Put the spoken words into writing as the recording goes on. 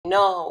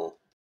No.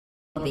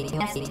 Will be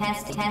testing with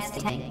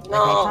a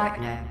No.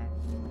 partner.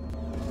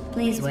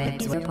 Please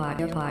wait your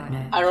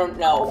partner. I don't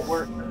know.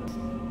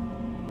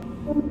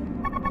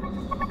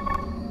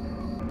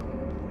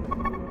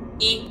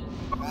 We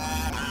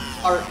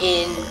are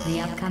in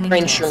The upcoming We're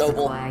in test Chernobyl.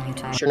 require you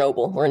to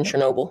Chernobyl. We're in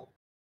Chernobyl.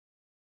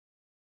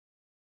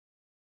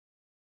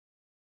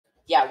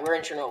 Yeah, we're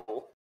in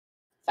Chernobyl.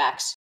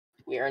 Facts.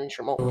 We are in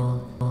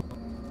Chernobyl.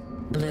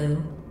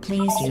 Blue,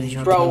 please use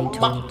your Bro, ping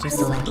tool to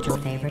select your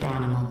favorite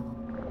animal.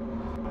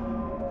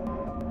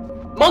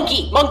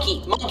 Monkey!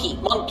 Monkey! Monkey!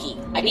 Monkey!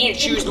 I need to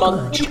choose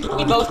monkey.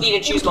 We both need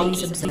to choose Please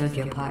monkey. observe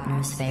your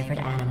partner's favorite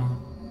animal.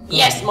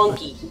 Yes,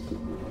 monkey.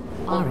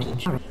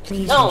 Orange,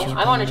 please No, use your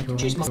I wanna ping tool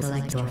choose to monkey.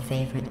 select your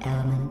favorite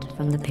element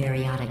from the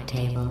periodic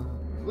table.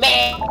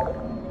 Man!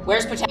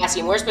 Where's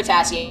potassium? Where's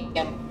potassium?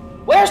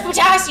 Where's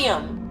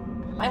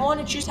potassium? I want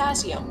to choose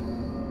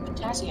potassium.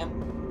 Potassium.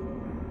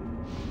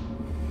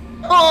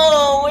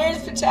 Oh, where's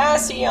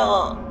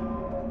potassium?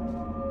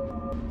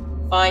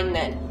 Fine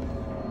then.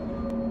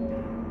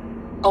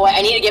 Oh,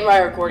 I need to get my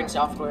recording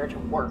software to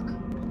work.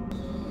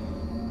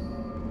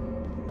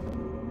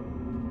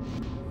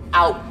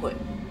 Output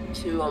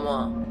to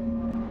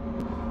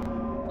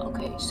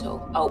okay,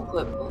 so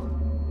output.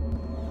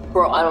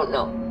 Bro, I don't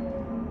know.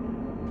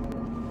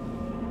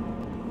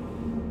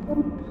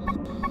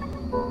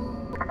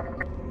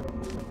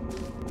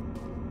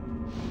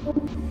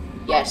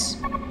 Yes.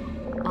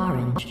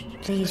 Orange,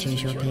 please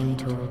use your ping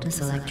tool to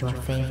select your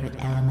favorite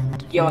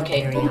element. Yo, from the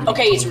okay. periodic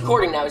Okay, it's table.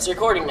 recording now. It's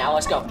recording now.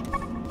 Let's go.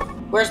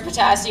 Where's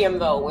potassium,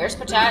 though? Where's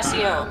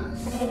potassium?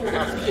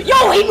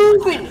 Yo, he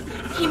moving!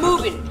 He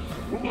moving!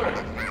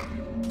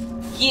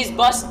 He is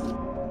busted.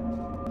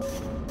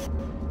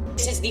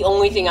 This is the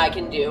only thing I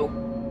can do.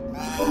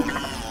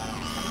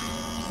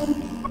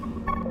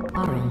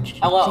 Orange,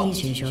 Hello.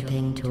 please use your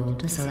ping tool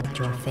to select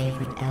your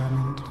favorite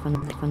element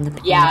from the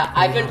Yeah,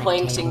 I've been periodic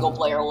playing table. single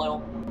player a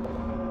little.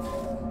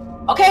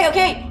 Okay,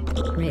 okay.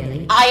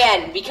 Really?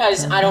 IN,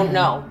 because I don't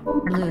know.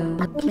 Blue,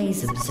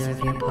 please observe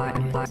your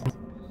partner.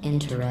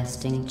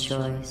 Interesting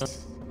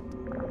choice.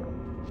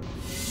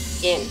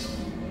 In.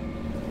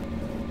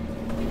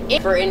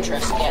 For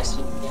interest, yes,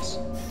 yes.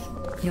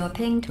 Your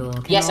ping tool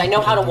can Yes, I know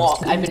also how to be walk.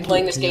 used I've been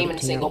playing this to game in your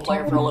single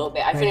player for a little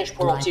bit. I finished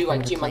Portal 2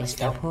 like 2 months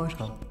ago.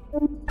 Portal.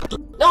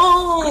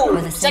 No!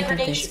 For the sake of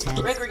this Segregation.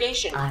 test,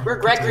 Regregation. I We're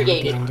will pretend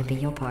regregated. again to be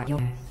your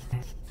partner.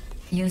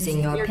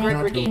 Using your You're ping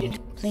regregated.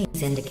 tool,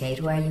 please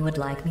indicate where you would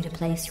like me to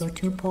place your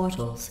two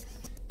portals.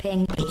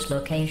 Ping each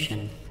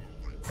location.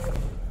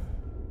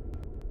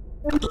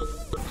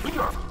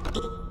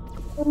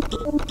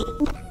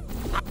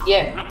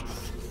 Yeah.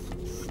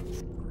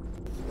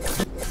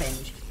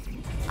 Cringe.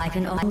 I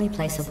can only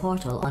place a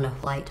portal on a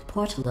white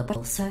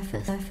portalable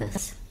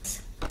surface.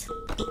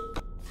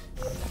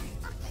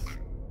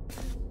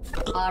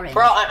 Orange.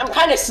 Bro, I'm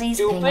kind of Please ping a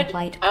stupid.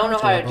 white I don't know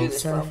how to do portalable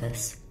this, bro.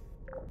 surface.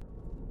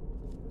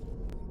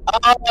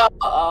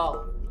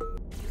 Oh.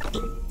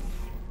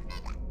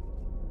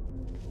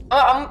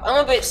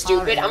 I'm a bit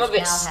stupid. I'm a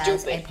bit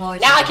stupid.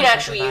 Now I can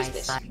actually use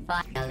this.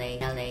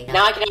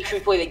 Now I can actually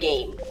play the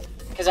game.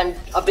 Because I'm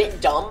a bit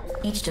dumb.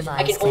 Each device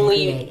I can only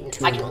create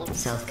two I can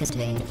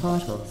self-contained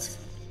portals.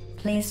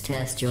 Please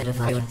test your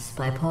device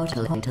by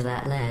portaling to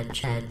that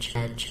ledge.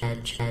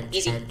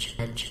 Easy.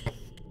 edge.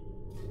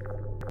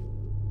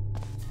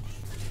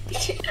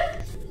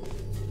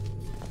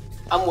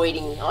 I'm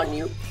waiting on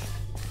you.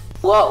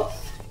 Whoa.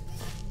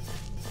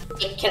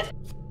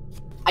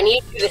 I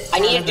need to do the, I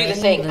need to do the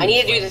thing. I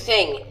need to do the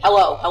thing.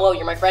 Hello,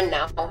 you're my friend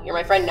now. You're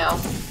my friend now.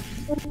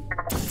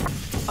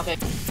 Okay.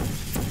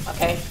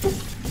 Okay.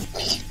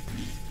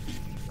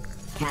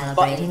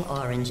 Calibrating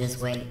Orange's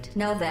weight.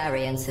 No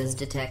variances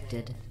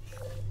detected.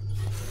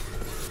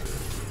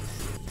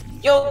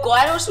 Yo,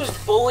 GLaDOS was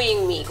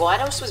bullying me.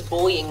 GLaDOS was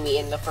bullying me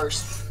in the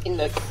first,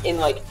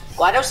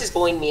 GLaDOS is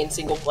bullying me in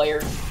single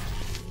player.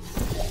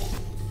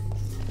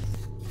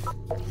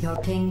 Your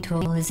ping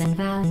tool is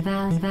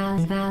invaluable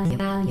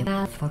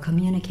for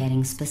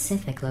communicating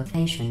specific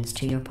locations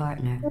to your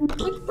partner.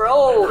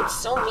 Bro, it's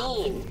so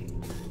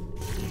mean.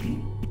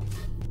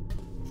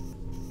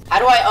 How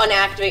do I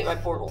unactivate my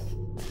portal?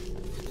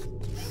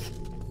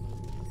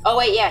 Oh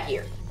wait, yeah,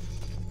 here.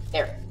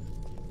 There.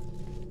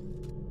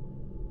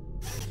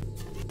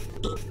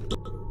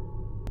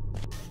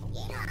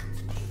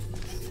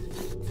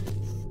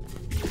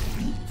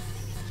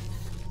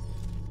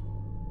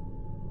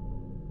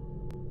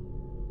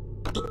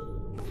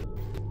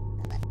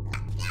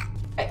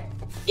 Okay.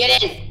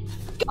 Get in!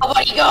 Go,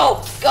 buddy,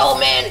 go! Go,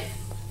 man!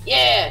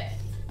 Yeah!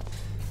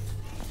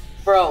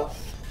 Bro,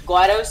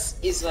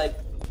 GLaDOS is like...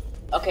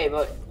 Okay,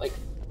 but, like...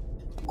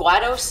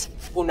 GLaDOS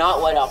will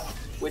not let up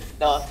with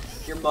the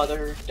your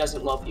mother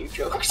doesn't love you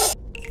jokes.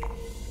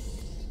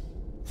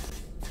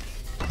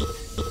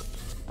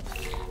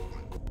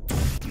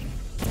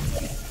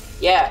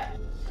 Yeah,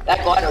 that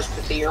GLaDOS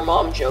with the your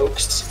mom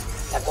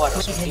jokes. That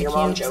GLaDOS with the your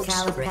mom jokes.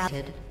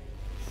 Calibrated.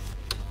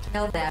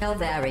 No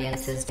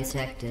variances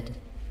detected.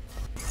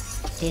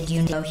 Did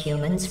you know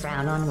humans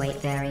frown on weight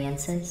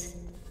variances?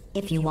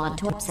 If you want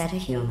to upset a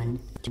human,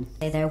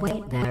 say their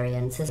weight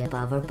variance is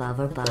above or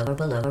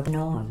below the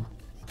norm.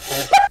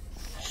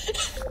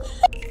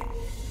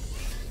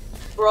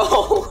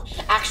 Bro,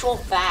 actual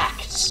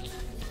facts.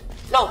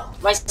 No,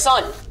 my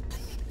son.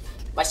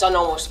 My son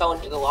almost fell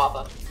into the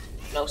lava.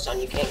 No, son,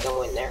 you can't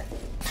go in there.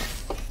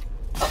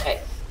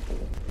 Okay.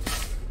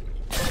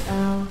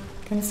 Oh,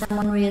 can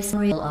someone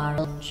real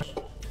orange?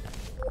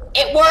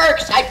 It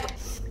works!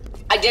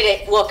 I did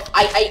it. Look,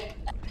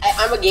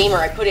 I'm a gamer.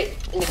 I put it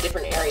in a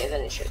different area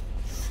than it should.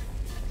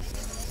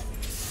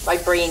 My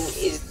brain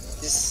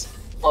is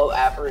low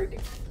average.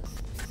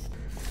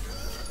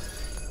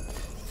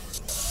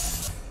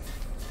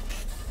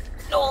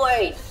 No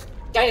way!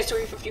 Dinosaur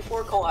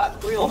 54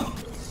 collab, real.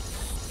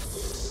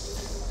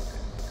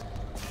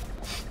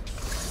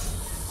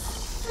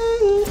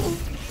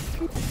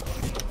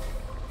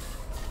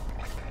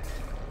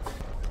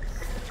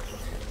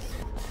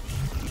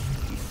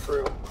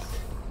 True.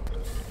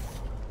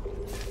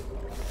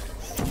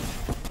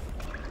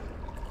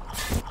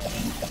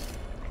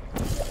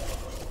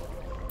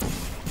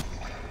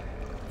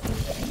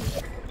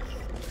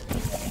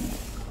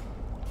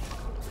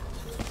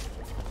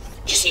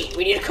 You see,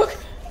 we need to cook.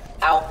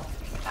 Ow.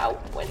 Ow.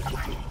 When?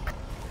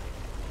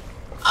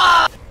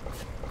 Ah!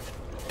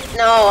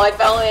 No, I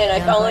fell in. I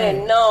fell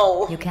in.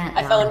 No. You can't.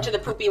 I fell into the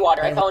poopy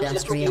water. I fell into the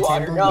poopy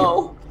water.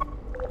 No.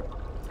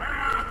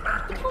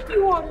 The poopy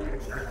water.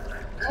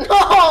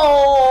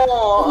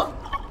 No.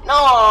 No.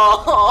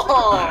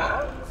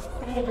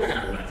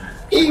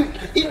 He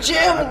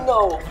jamming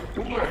though.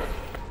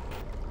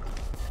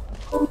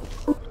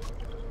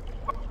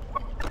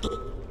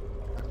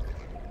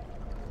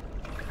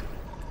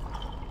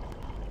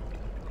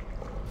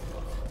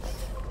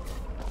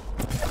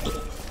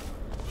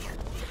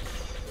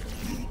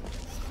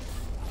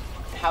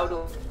 How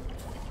do...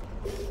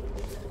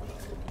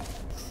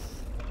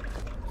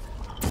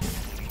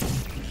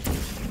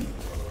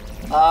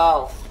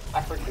 Oh,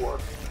 I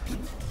forgot.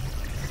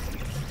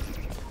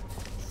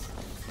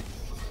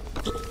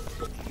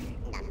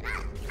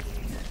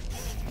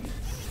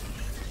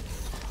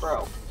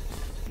 Bro.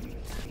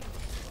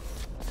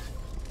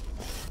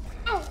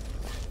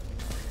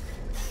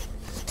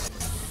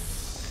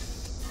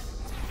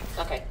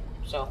 Okay,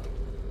 so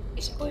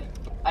basically,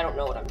 I don't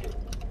know what I'm doing.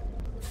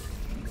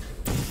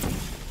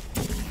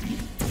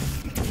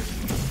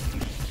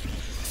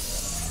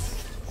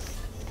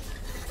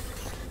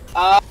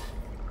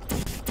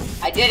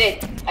 I did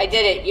it! I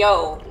did it!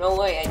 Yo, no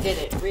way, I did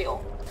it.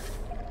 Real.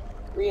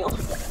 Real.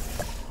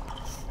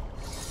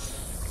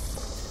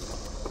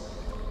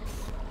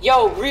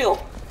 Yo,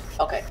 real!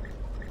 Okay.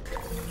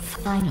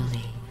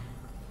 Finally.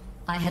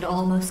 I had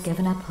almost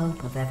given up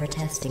hope of ever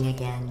testing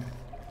again.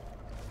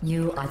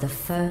 You are the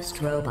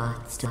first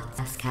robots to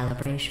pass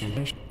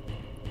calibration.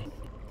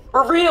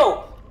 We're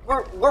real!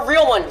 We're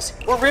real ones!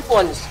 We're real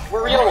ones!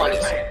 We're real ones!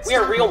 We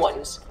are real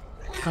ones!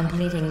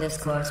 Completing this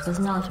course was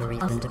not a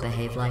reason to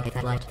behave like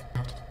that.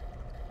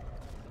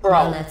 Bro.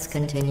 Now let's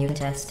continue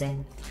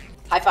testing.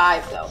 High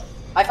five, though.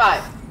 High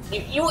five.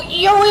 You're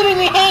leaving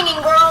me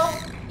hanging, bro!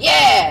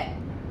 Yeah!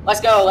 Let's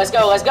go, let's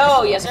go, let's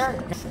go! Yes, sir?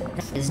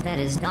 That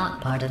is not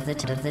part of the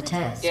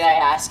test. Did I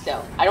ask,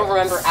 though? I don't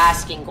remember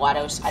asking,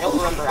 GLaDOS. I don't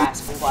remember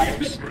asking,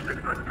 GLaDOS.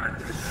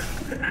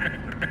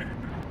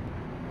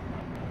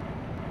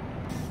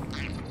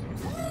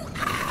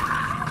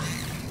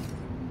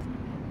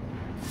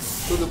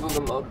 Booga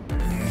booga mode.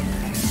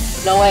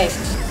 No way.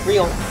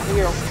 Real.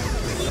 Real.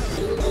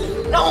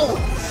 No!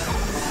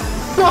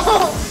 No!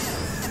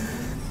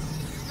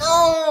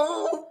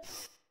 No!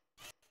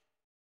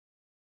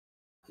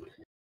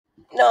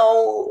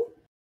 No!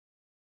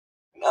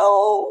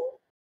 No!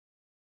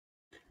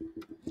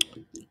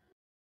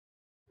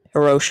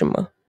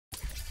 Hiroshima.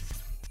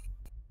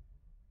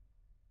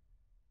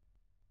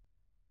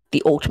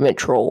 The ultimate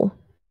troll.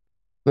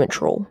 Ultimate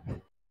troll.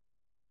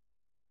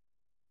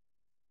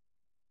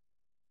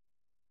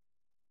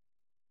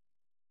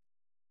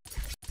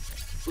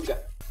 Okay.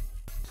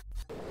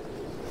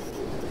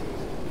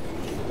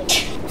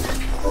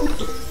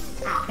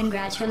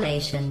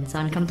 Congratulations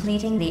on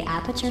completing the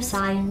Aperture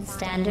Science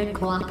Standard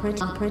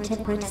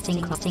Cooperative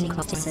Testing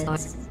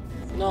courses.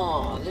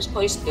 No, this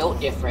place built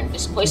different.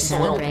 This place is a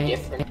little bit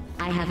different.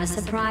 I have a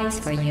surprise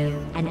for you.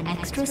 An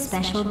extra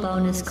special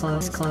bonus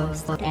course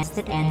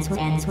that ends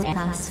with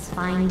us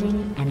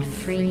finding and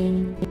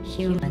freeing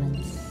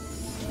humans.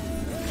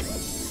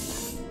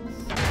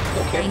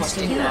 Okay, plus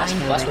 2 mass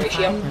plus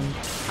ratio.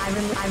 I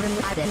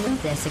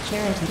removed the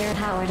security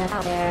powered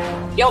up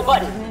there. Yo,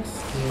 button!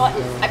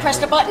 Button! I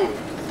pressed a button!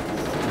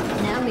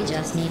 Now we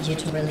just need you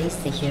to release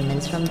the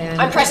humans from their...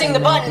 I'm pressing the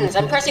buttons!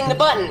 I'm pressing the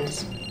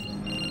buttons!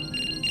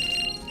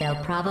 They'll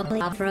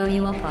probably throw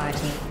you a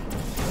party.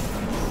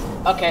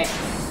 Okay.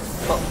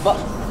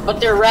 But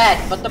they're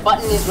red. But the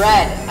button is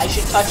red. I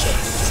should touch it.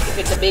 If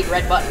it's a big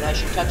red button, I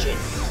should touch it.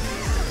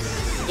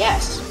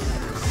 Yes.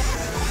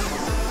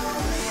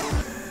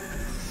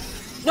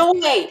 No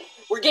way!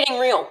 We're getting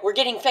real. We're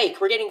getting fake.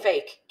 We're getting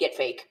fake. Get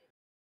fake.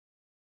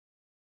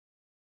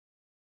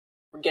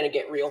 We're gonna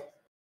get real.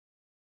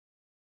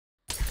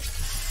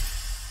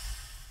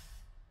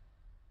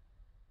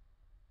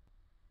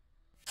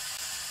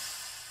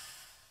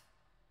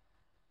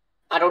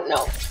 don't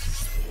know.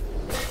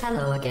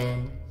 Hello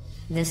again.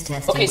 This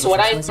testing Okay, so what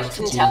I process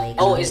can was tell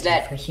originally is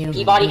that created for human-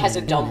 Peabody has a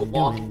human- dumb human-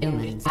 walk,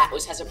 human- and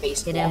Atlas has a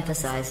base It walk.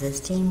 emphasizes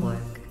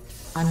teamwork.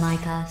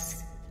 Unlike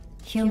us,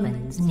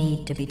 humans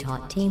need to be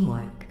taught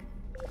teamwork.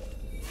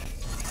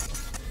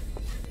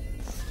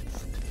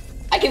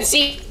 I can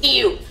see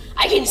you!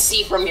 I can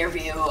see from your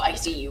view. I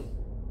see you.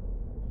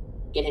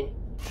 Get in.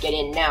 Get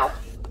in now.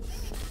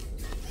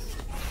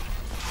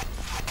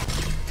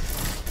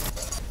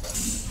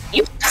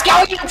 You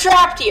scout! I'm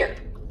trapped here!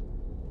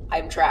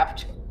 I'm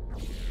trapped.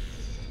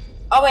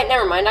 Oh wait,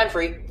 never mind. I'm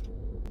free.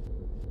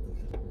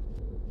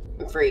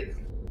 I'm free.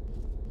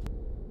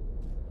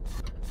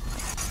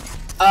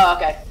 Oh,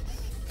 okay.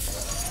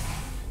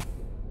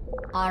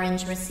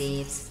 Orange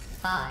receives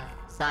 5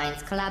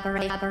 science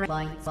collaboration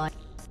points.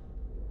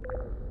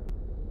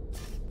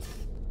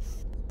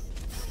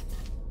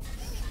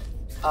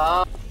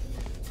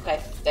 Okay,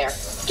 there.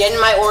 Get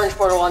in my orange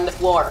portal on the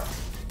floor.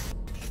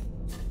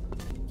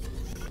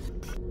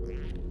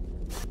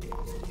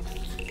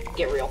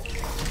 Get real.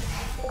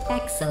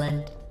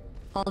 Excellent.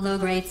 Although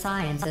great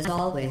science is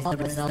always the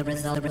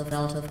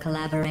result of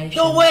collaboration.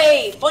 No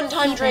way!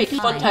 Funtime Drake!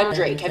 Funtime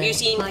Drake! Have you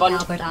seen like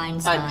Albert Funtime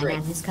Einstein Drake?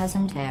 and his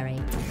cousin Terry,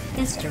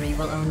 history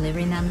will only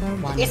remember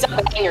one. It's a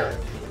banger.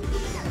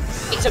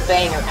 It's a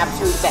banger.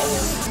 Absolute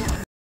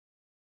banger.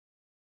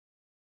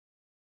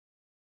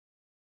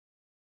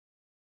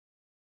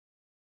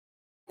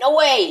 No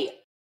way!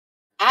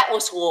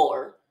 Atlas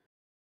lore.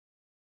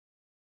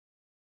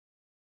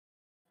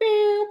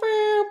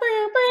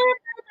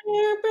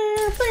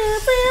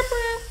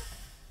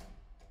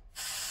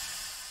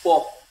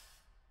 Whoa.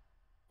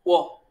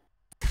 Whoa.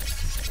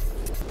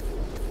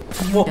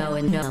 You know,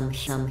 in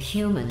some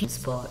human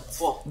sports,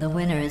 Whoa. the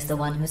winner is the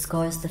one who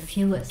scores the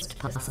fewest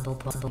possible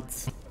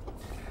points.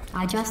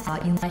 I just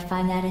thought you might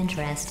find that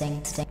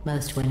interesting.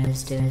 Most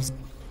winners do.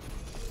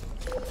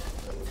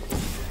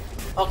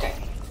 Okay.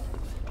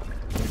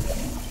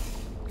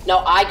 No,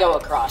 I go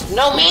across.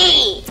 No,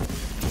 me!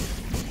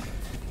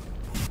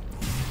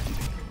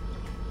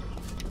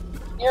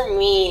 You're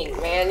mean,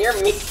 man.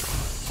 You're mean.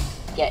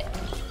 Get.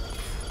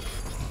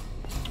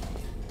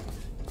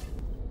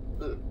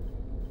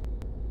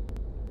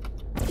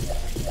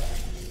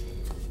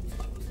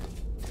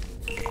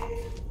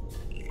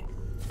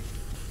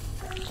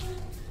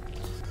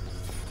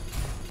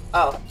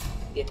 Oh.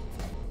 Yeah.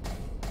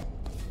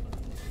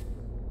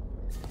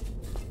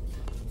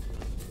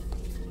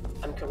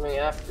 I'm coming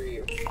after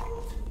you.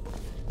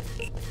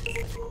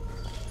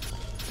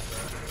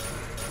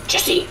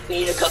 Jesse, we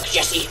need to cook,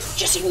 Jesse.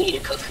 Jesse, we need to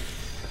cook.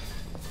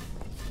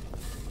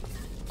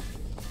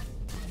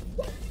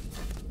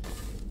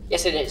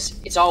 Yes, it is.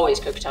 It's always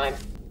cook time.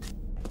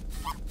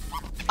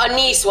 A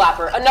knee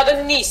slapper.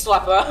 Another knee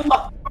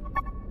slapper.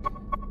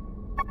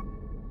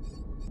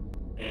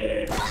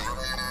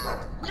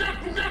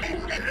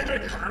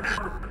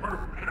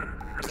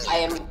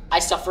 I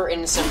suffer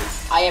in some.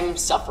 I am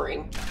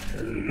suffering.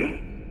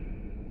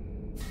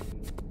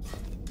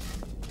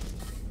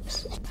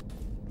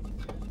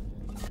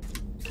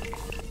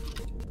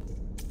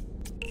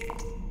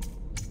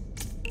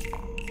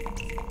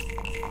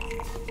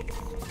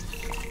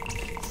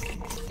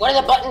 What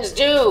do the buttons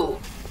do?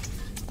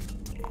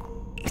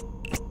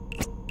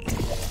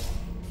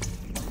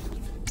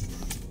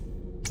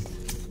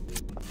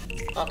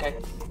 Okay.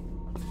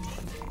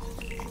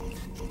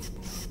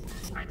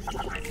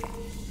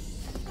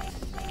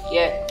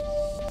 Yeah.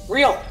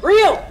 Real!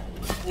 Real!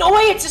 No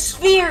way, it's a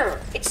sphere!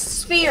 It's a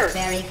sphere!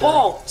 Very good.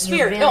 Ball! You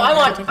Sphere! really No, I come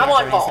want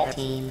together ball! as a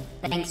team,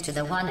 thanks to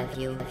the one of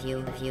you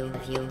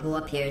who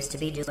appears to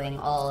be doing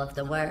all of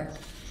the work.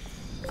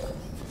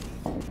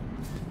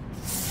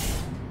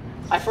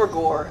 I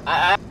forgore.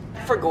 I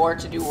forgore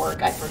to do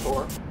work. I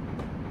forgore.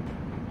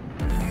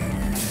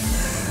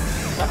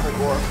 I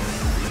forgore.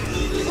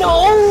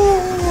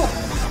 No!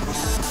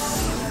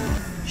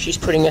 She's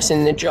putting us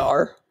in the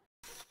jar.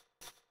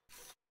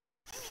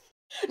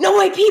 No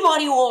way!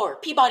 Peabody War!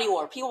 Peabody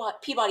War!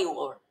 Peabody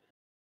War!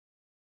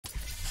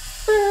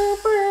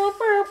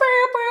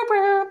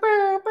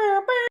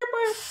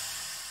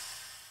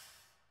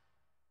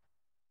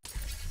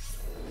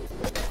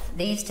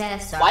 These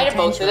tests are Why do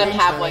both of them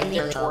have, like, potentially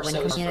their illegal when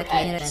torsos for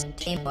heads?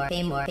 teamwork,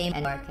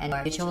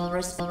 and mutual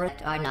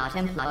respect are not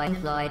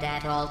employed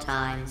at all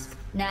times.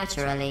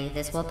 Naturally,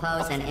 this will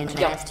pose an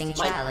interesting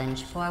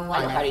challenge for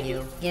one how to of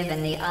you,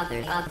 given the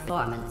other's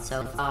performance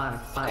so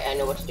far. Okay, I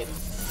know what to do.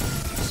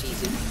 It's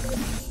easy.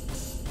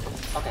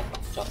 Okay,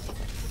 so.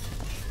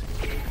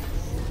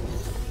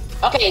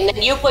 Okay, and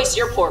then you place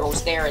your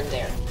portals there and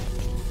there.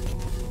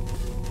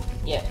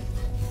 Yeah.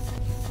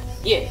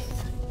 Yeah.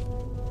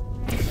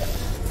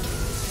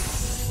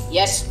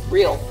 Yes,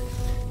 real.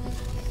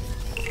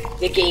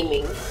 The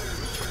gaming.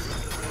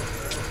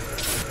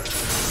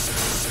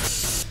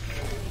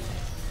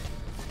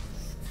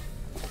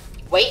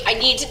 Wait, I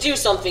need to do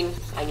something.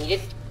 I need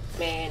it.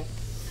 Man.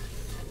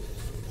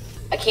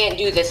 I can't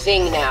do the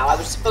thing now. I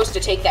was supposed to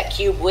take that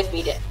cube with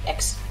me to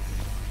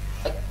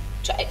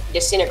to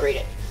disintegrate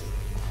it.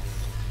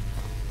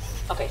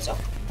 Okay, so.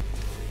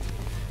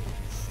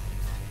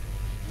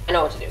 I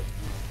know what to do.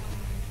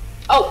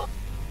 Oh!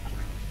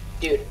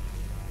 Dude.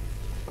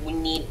 We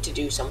need to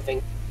do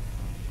something.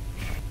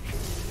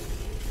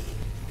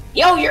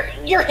 Yo, you're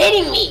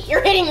hitting me!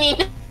 You're hitting me!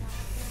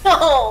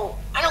 No!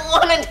 I don't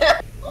wanna do.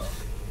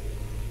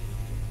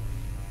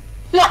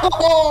 No!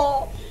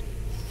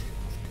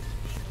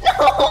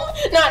 No!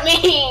 Not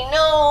me!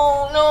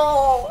 No!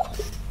 No!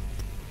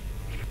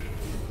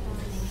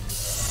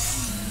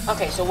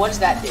 Okay, so what does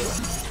that do?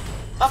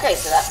 Okay,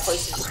 so that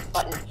places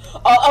button.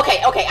 Oh,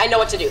 okay, okay, I know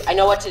what to do. I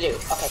know what to do.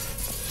 Okay.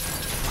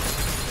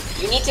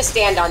 You need to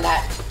stand on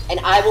that, and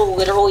I will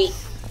literally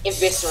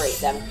eviscerate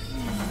them.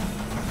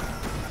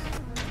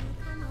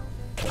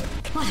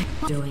 What are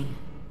you doing?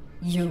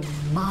 You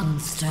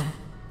monster.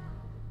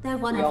 They're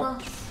one of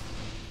us.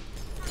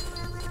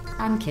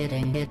 I'm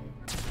kidding.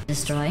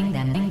 Destroying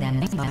them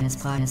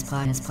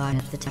is part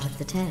of the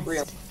test.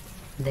 Real.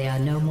 They are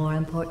no more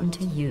important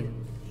to you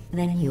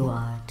than you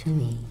are to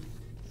me.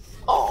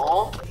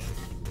 Aww.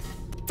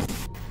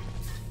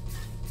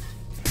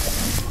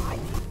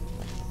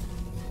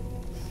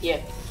 Yeah.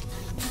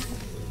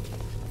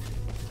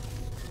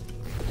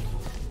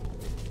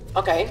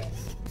 Okay.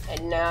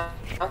 And now...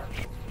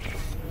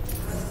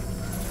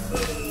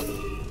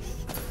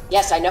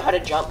 Yes, I know how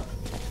to jump.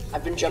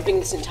 I've been jumping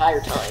this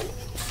entire time.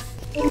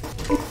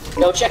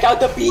 Go check out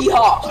the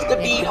bee-hops! The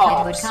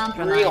bee-hops! It would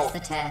compromise Real. the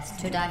test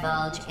to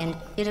divulge, and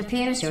it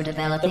appears you're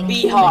developing The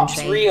human bee-hops!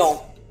 traits.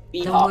 Real.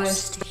 The Bee-hops.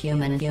 worst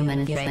human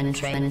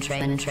traits.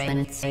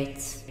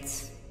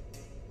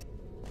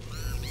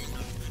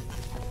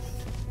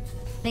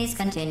 Please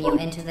continue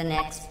into the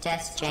next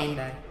test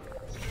chamber.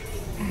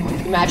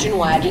 Imagine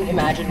lagging,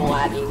 imagine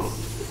lagging.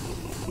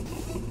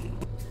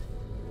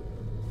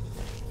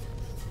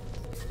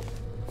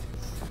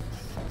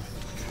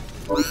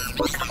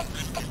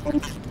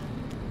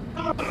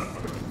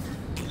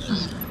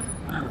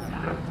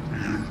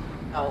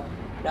 Oh,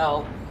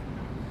 no.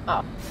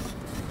 Oh.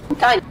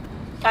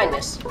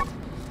 Kindness.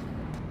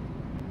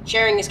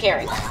 Sharing is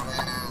caring.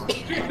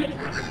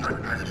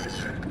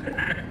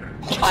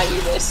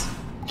 Kindness.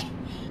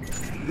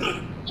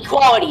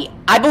 Equality.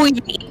 I believe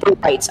in equal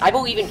rights. I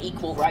believe in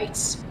equal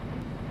rights.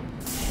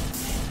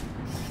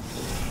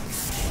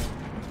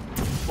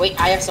 Wait,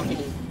 I have something.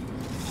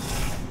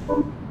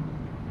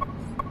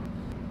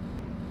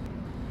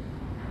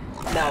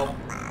 No.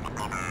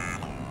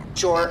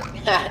 Short.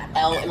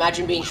 L.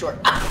 Imagine being short.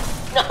 Ah,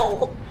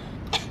 no.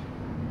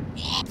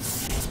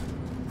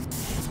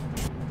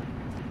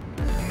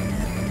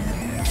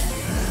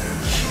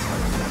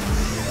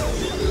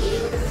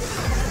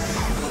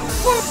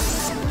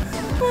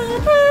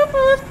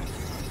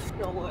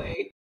 No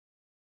way.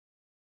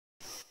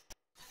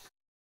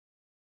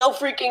 No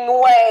freaking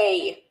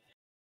way.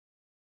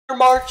 They're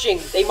marching.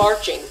 They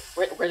marching.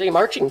 Where are they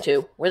marching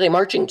to? Where are they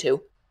marching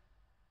to?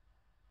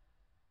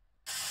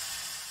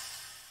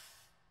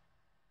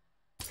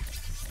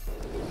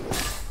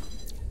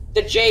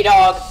 The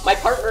Jadawg, my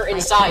partner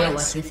in science. I know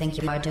what you think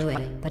you are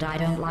doing, but I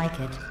don't like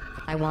it.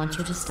 I want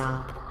you to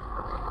stop.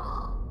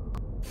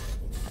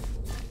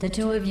 The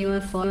two of you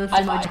have formed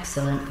an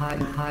excellent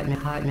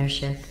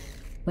partnership,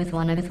 with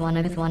one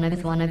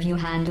of you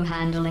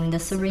handling the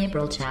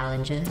cerebral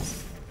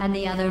challenges, and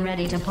the other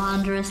ready to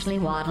ponderously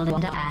waddle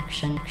into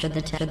action should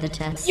the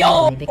test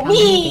Yo, become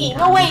me!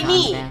 No way,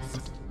 me!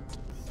 contest.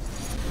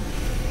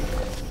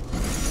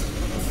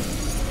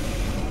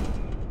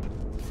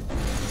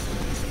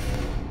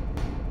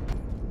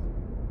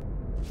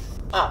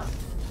 Oh.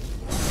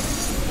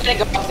 I'm gonna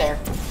go up there.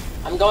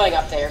 I'm going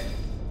up there.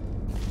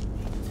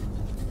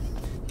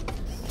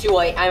 Too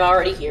late, I'm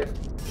already here.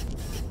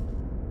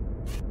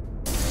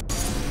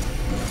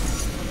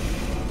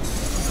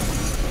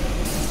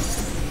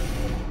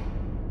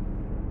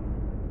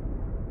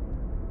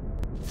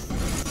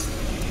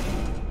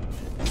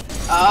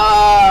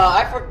 Ah,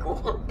 I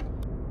forgot.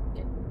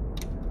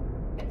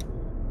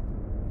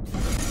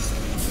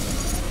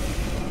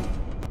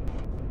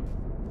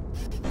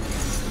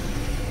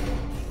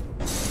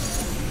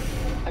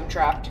 I'm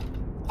trapped.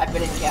 I've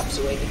been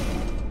encapsulated.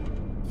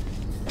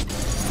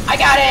 I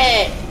got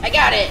it! I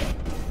got it!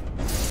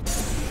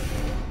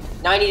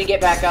 Now I need to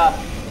get back up.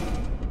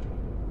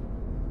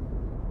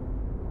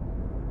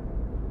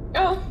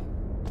 Oh.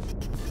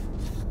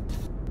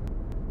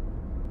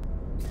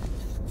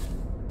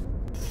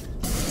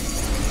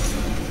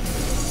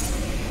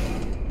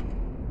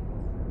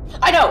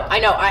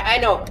 I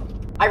know.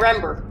 I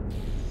remember.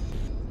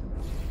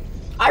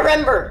 I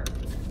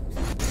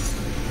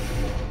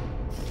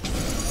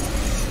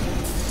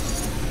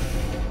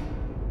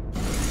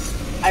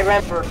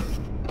remember.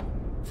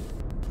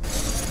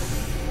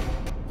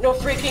 No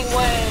freaking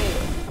way.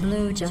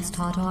 Blue just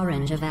taught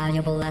Orange a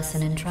valuable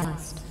lesson in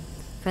trust.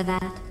 For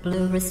that,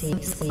 Blue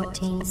receives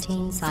 14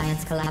 teen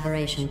science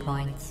collaboration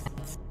points.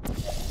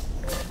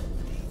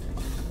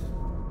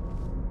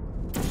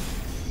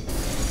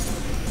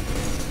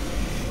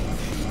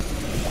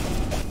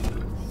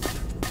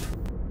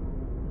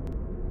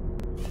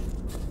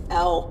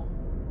 L.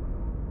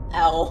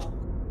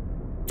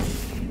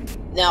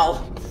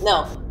 No.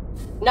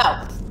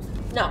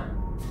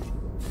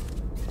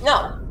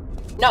 No.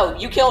 No,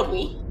 you killed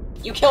me.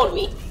 You killed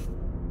me.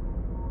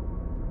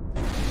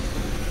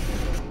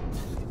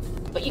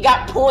 But you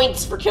got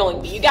points for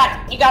killing me. You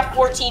got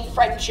 14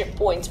 friendship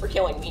points for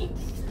killing me.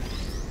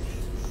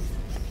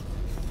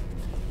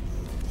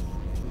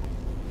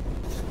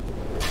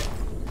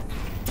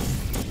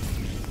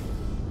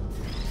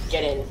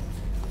 Get in.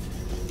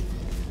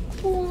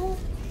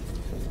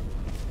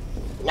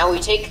 Now we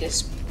take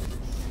this.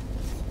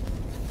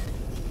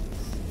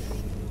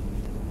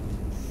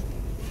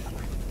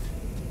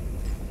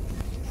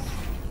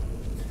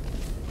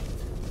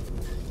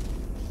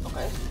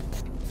 Okay.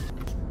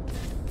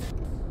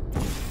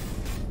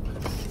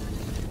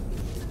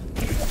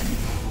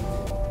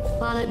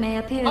 While it may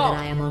appear that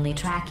I am only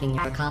tracking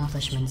your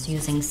accomplishments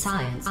using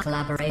science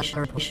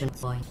collaboration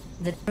point,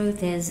 the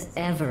truth is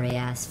every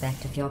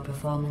aspect of your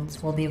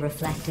performance will be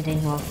reflected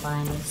in your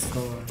final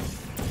score.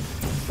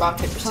 Rock,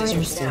 paper, For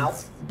scissors now.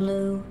 instance,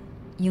 Blue,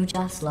 you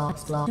just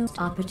lost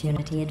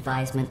opportunity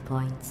advisement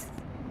points.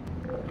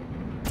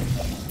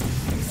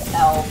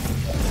 L.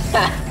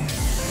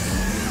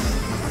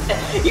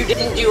 You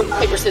didn't do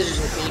rock, paper, scissors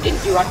with me. You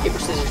didn't do rock, paper,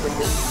 scissors with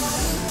me.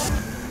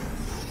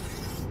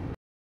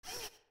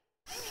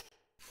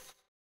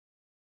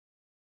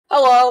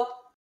 Hello.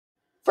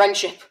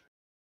 Friendship.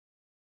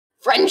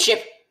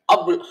 Friendship.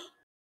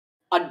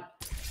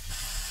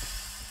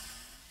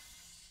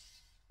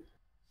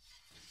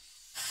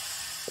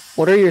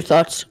 What are your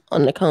thoughts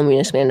on the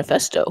Communist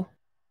Manifesto?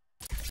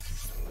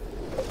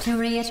 To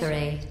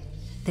reiterate,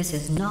 this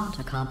is not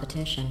a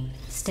competition.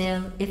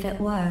 Still, if it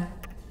were,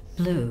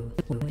 Blue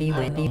would be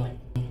winning.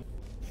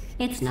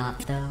 It's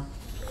not, though.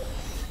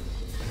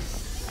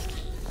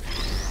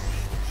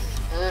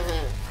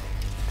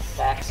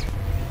 Facts.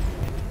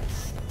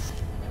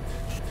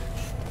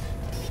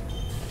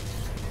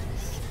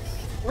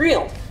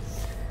 Real.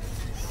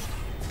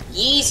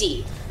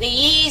 Yeezy. The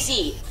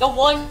Yeezy. The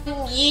one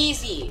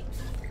Yeezy.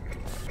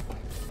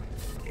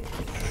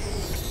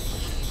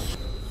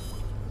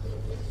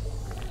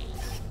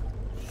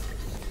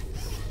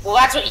 Well,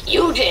 that's what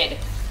you did.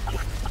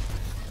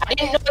 I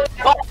didn't know what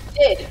that button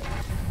did.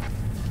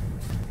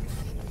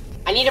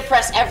 I need to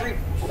press every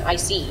button I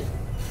see.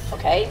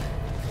 Okay?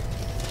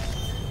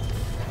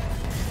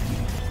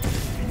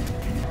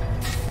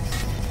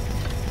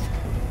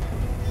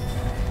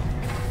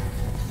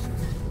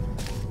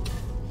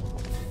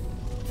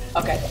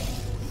 Okay.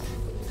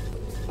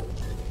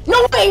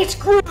 No way, it's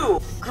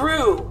Gru!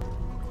 Gru!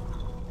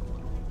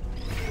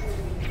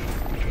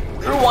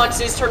 Gru wants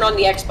his turn on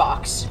the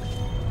Xbox.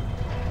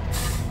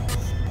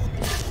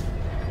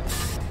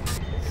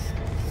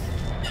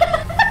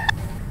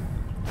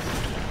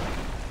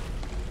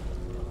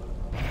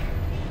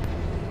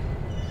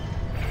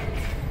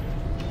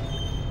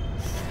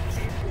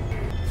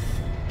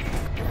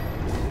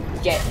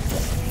 Get.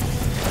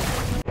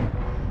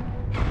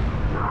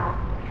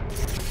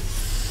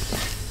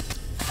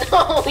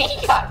 Oh,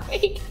 he got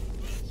fake.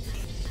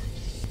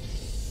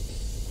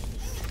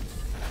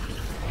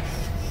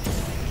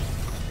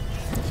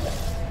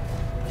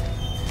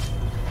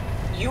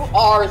 You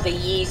are the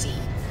Yeezy.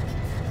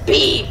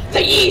 Be the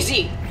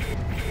Yeezy!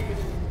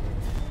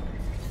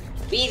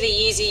 Be the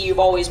Yeezy you've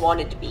always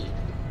wanted to be.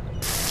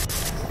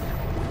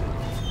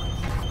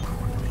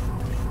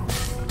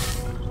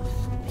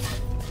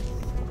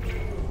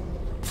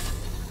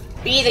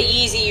 Be the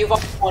Yeezy you've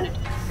always wanted to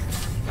be.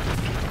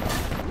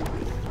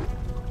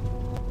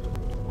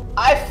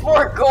 I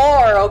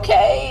forgore,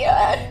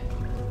 okay?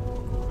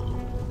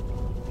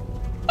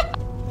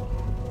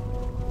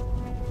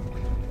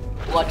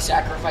 Blood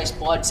sacrifice,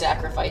 blood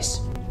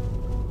sacrifice.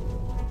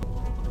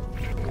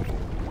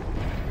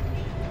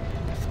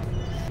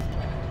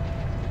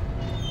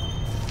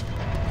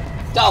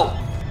 Go!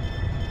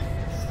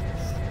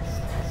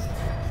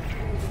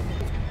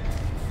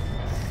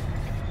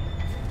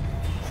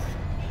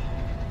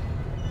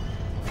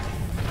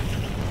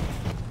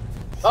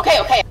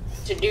 Okay,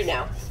 to do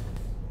now.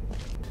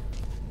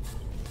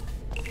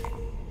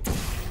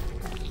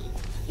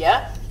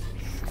 Yeah?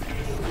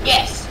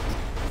 Yes!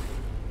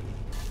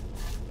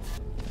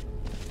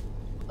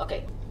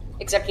 Okay.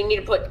 Except you need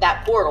to put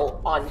that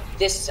portal on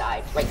this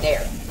side, right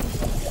there.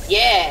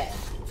 Yeah!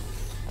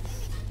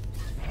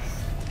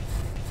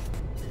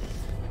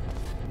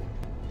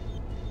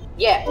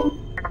 Yeah.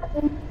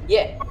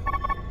 Yeah.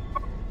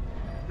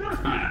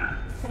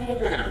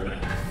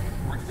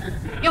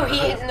 Yo, he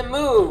hitting the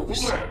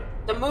moves.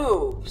 The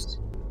moves.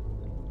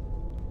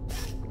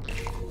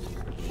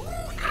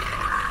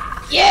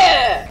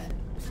 Yeah!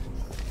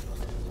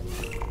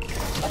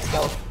 Let's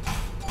go.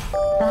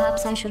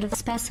 Perhaps I should have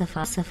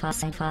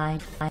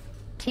specified.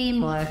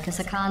 Teamwork is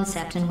a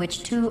concept in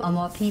which two or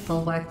more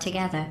people work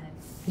together,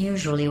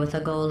 usually with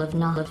a goal of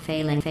not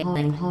failing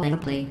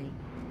horribly.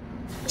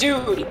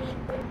 Dude,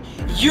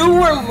 you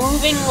were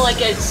moving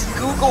like a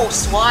Google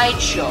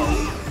slideshow.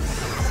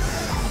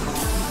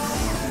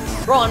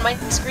 Bro, on my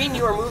screen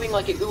you were moving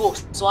like a Google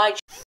slideshow.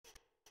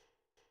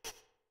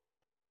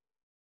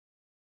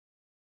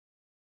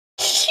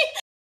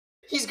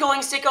 He's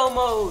going sicko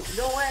mode.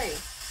 No way.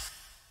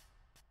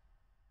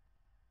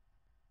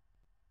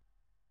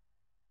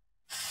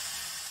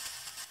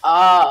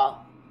 Ah.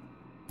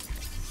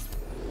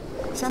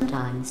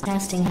 Sometimes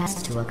testing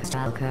has to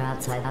occur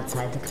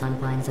outside the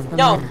confines of the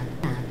No.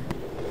 lab.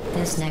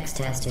 This next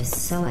test is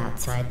so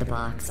outside the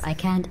box,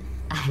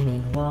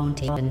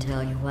 won't even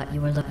tell you what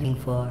you were looking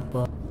for.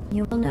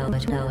 You will know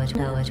it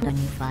when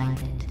you find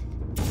it.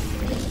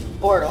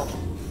 Portal.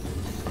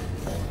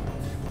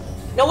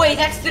 No way,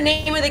 that's the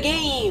name of the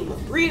game!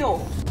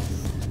 Real!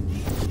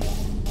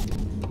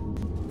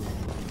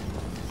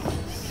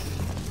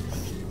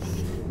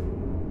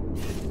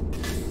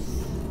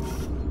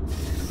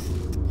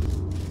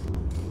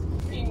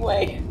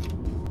 Way.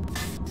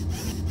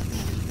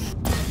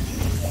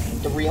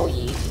 The real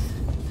Yeet.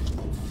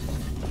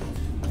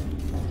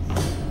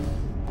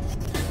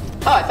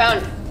 Oh,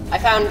 I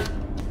found.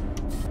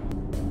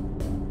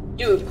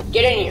 Dude,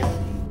 get in here.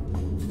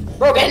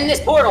 Bro, get in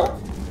this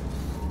portal.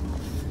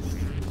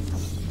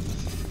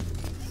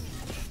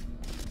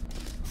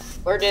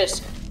 Where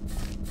disc?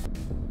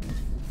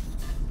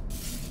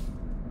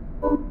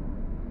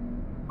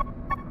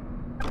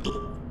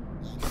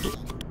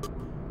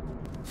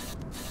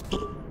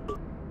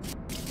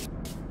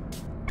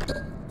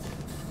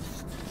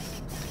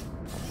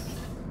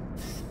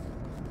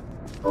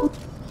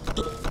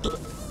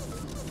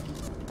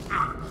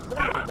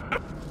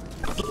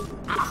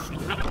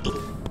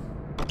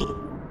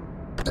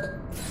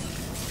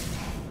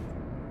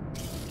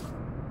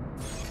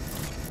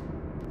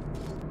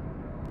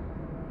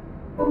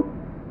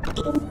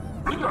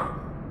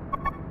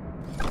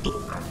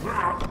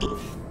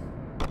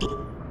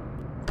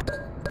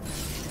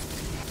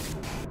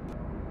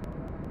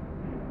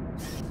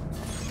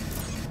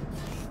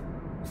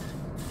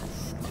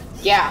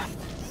 Yeah.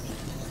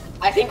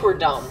 I think we're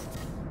dumb.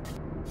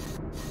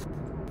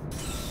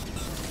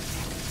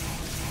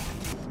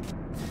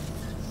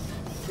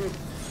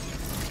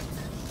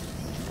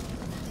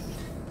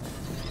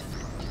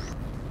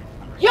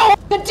 Yo,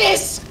 the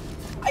disc!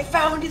 I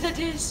found the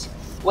disc!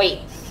 Wait,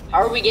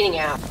 how are we getting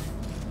out?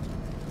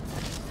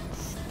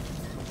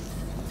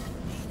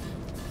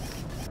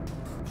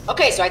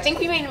 Okay, so I think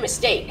we made a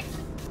mistake.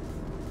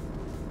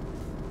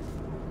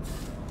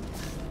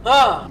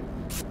 Ah!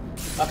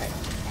 Okay.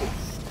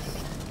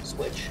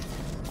 Switch.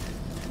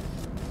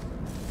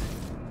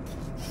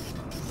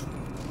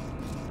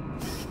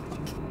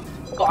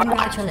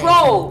 Congratulations.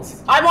 Bro!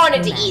 I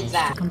wanted to You eat managed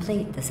that. to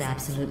complete this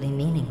absolutely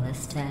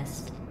meaningless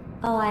test.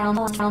 Oh, I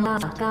almost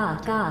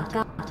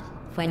got.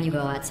 When you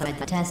go outside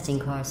the testing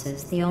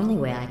courses, the only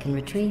way I can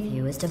retrieve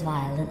you is to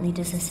violently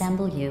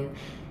disassemble you,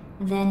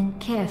 then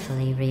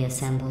carefully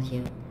reassemble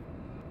you.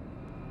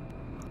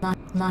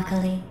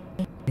 Luckily,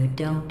 you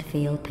don't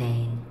feel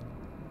pain.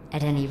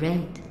 At any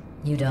rate,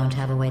 you don't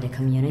have a way to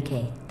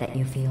communicate that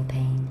you feel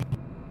pain.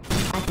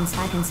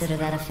 I consider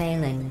that a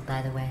failing,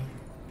 by the way.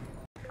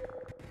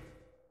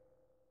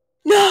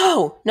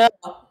 No! No!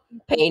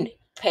 Pain.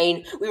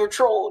 Pain. We were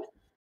trolled.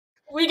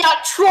 We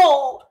got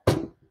trolled!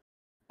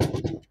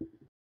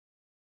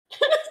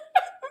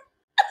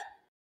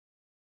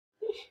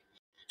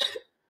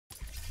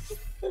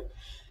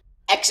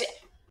 Exit.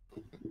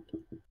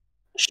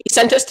 She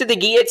sent us to the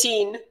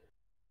guillotine.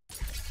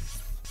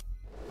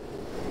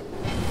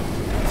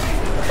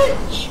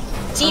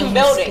 Team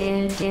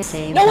building.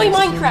 No way,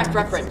 Minecraft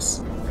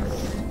reference.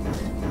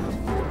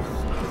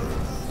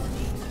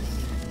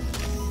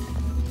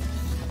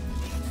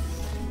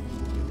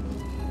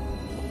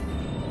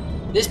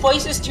 This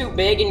place is too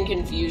big and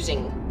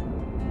confusing.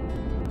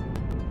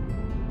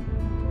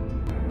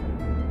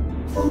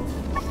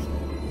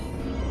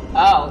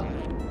 Oh.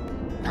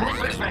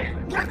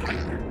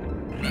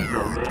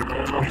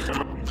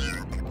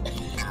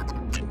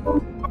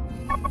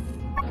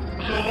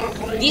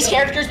 These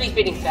characters be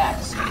spitting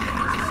facts.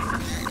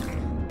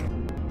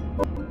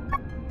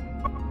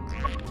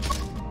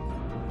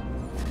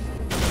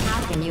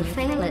 How can you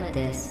fail at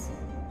this?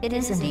 It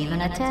isn't even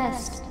a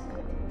test.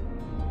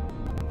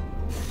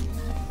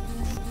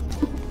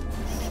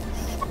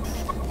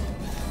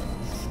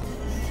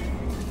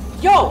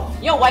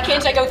 Yo, why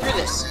can't I go through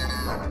this?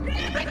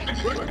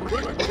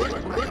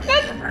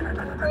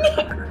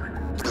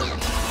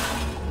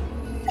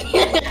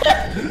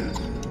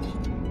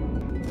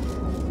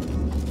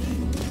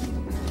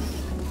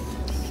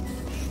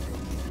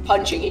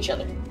 Punching each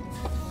other.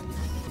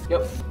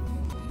 Yep.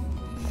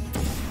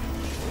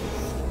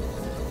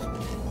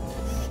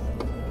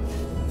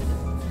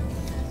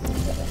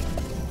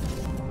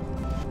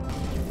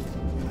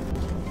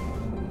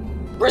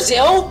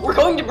 Brazil? We're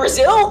going to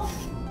Brazil?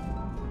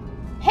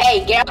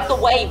 Hey, get out the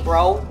way,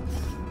 bro.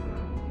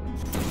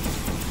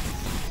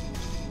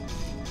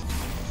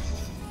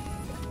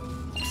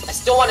 I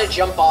still want to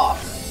jump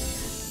off.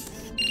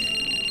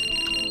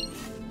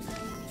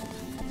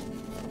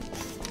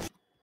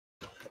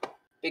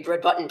 Big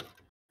red button.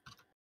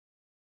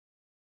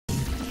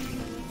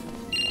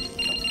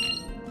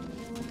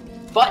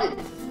 Button.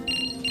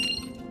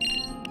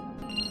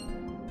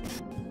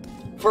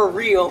 For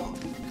real.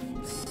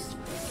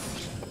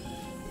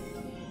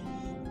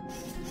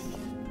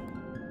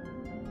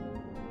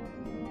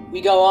 We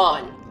go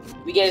on.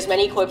 We get as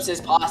many clips as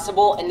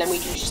possible, and then we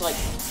can just, like,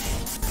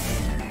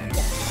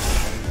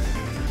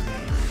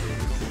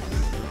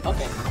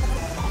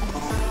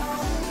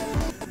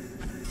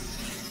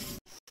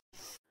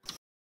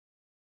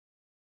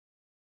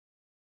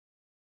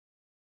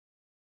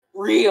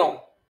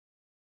 real.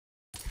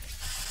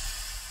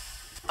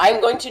 I'm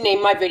going to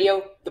name my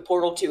video The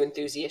Portal 2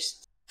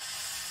 Enthusiast.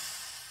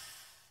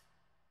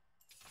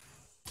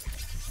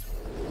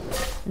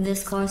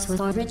 This course was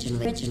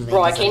originally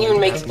Bro, I can't even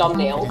make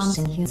thumbnails.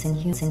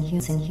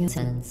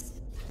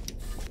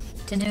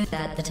 To do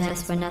that, the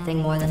tests were nothing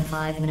more than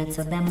 5 minutes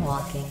of them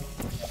walking,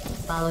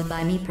 followed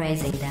by me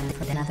praising them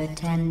for another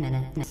 10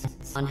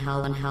 minutes on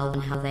how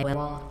they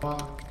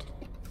walked.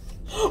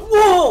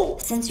 Whoa!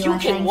 Since you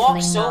can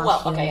walk so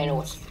well. Okay, I know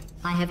what.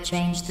 I have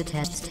changed the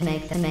tests to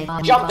make them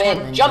Jump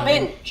in,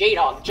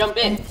 Jadawg, jump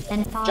in.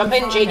 Jump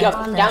in,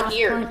 Jacob. Down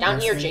here,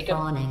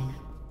 Jacob.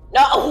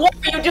 No, what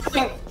are you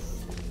doing?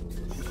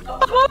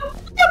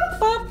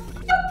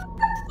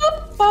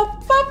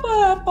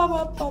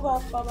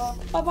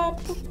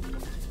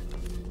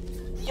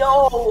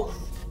 Yo!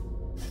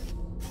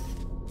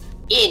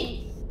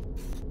 In!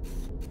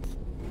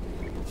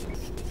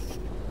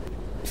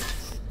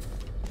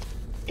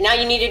 Now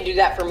you need to do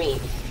that for me.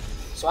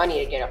 So I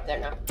need to get up there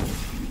now.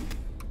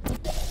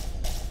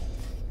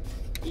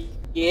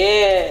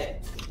 Yeah!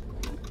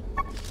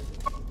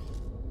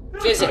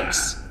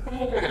 Physics.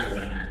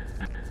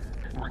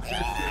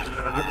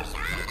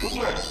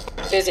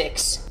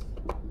 Physics.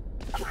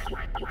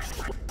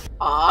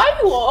 I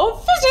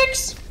love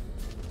physics!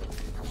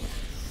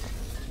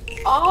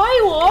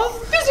 I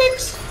love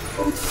physics!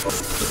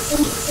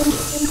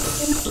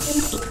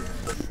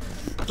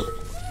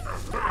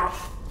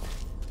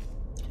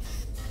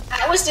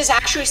 Atlas is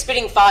actually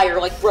spitting fire.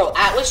 Like, bro,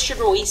 Atlas should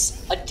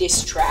release a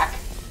diss track.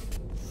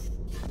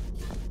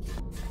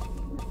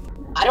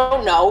 I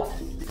don't know.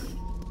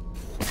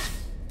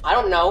 I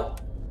don't know.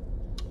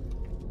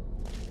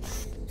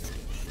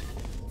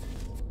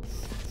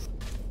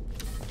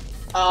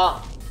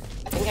 I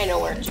think I know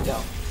where to go.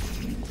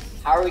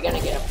 How are we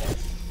gonna get up there?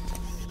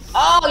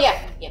 Oh,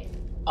 yeah, yeah.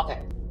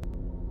 Okay.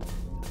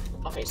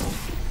 Okay, so.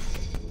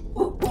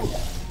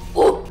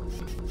 Ooh.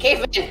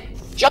 Caveman,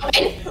 jump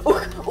in. Whoa.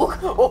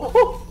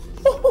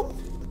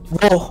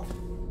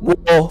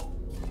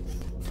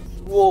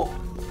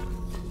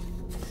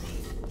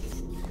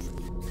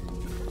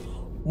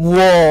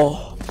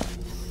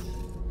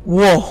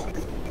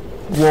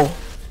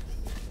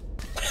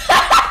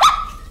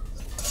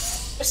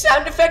 The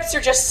sound effects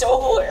are just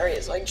so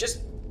hilarious. Like, you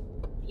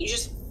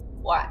just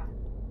flat.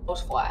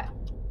 Most flat.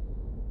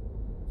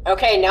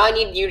 Okay, now I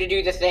need you to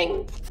do the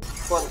thing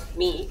for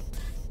me.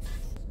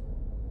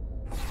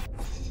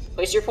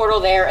 Place your portal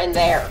there and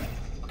there.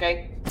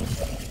 Okay?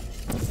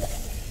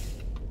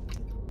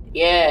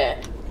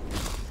 Yeah.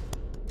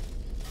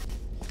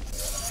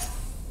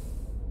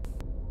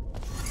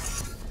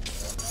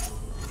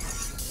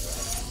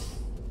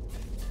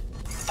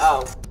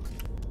 Oh.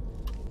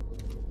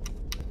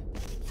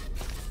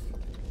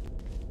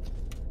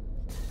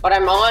 But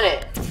I'm on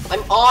it.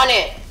 I'm on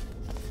it.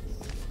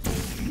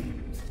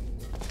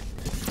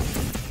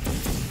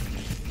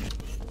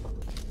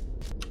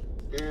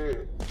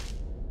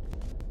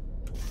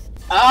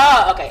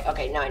 Ah, okay,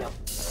 now I know.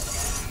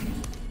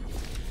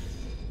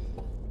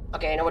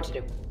 Okay, I know what to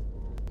do.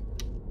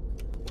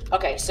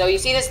 Okay, so you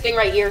see this thing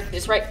right here?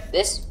 This?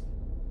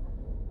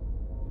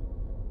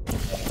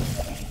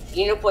 You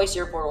need to place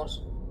your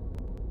portals.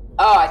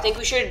 Oh, I think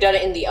we should have done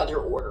it in the other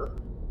order.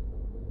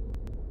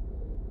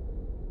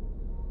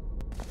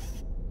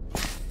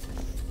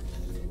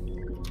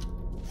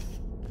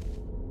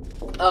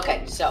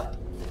 Okay, so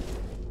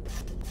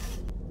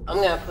I'm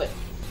gonna put.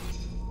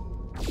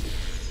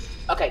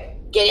 Okay,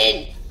 get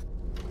in.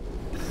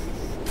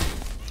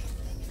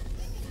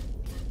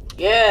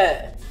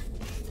 Yeah.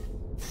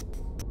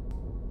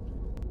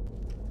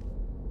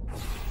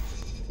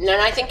 And then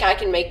I think I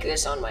can make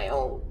this on my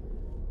own.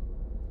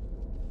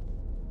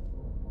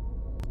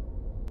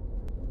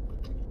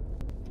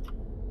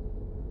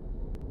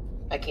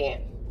 I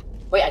can't.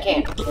 Wait, I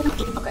can't.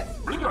 Okay.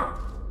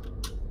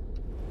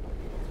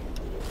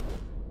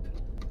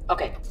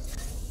 Okay.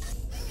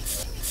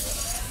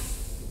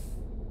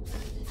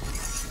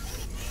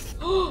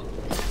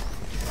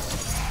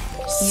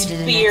 You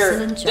did an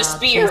excellent job. The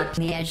spear.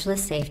 The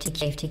edgeless safety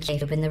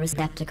cube in the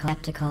receptacle.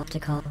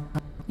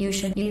 You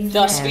should be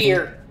the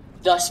spear.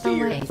 The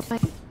spear. Oh, wait.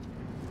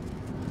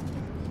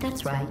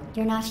 That's right.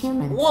 You're not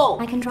human. Whoa.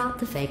 I can drop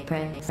the fake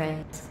praise.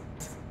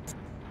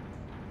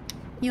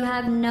 You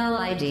have no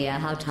idea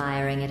how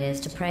tiring it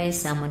is to praise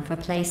someone for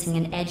placing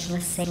an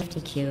edgeless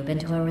safety cube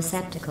into a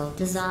receptacle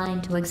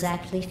designed to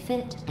exactly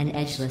fit an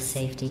edgeless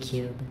safety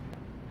cube.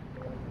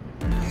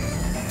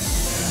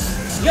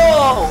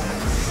 Yo!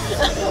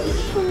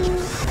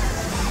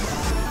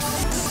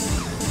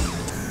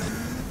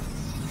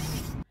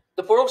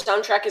 The Portal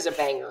soundtrack is a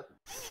banger.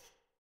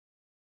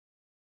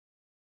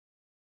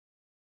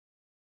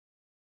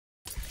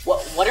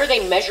 What are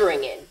they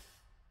measuring in?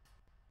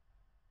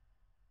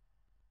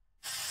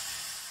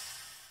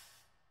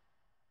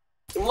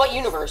 In what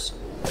universe?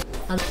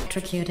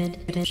 Electrocuted,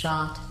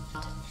 shot,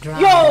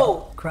 dry,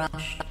 yo!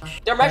 crush.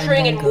 They're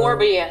measuring in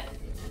Morbio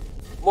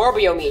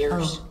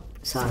meters. Oh,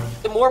 Sorry.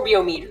 The more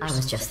biometers. I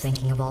was just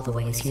thinking of all the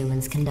ways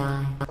humans can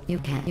die. You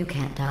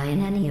can't die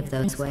in any of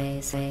those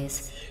ways.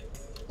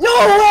 No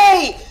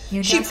way!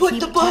 You She just put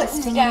keep the button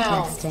testing down.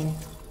 and testing.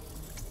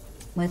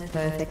 With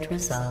perfect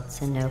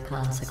results and no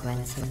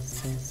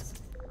consequences.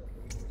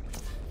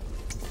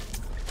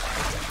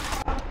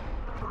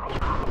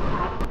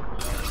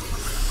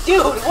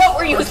 Dude, what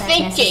were you Was that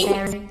thinking?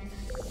 necessary?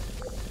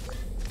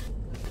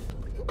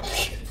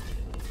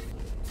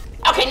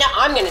 Okay, now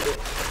I'm gonna do it.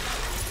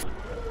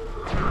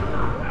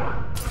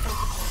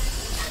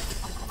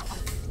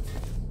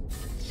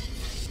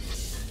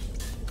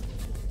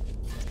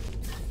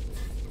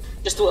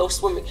 Just a little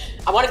swimming.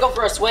 I want to go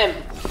for a swim.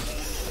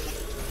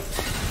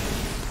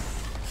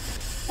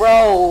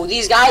 Bro,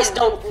 these guys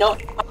don't know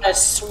how to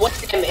swim,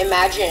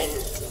 imagine.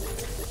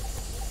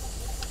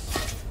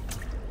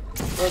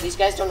 Bro, these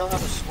guys don't know how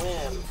to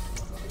swim.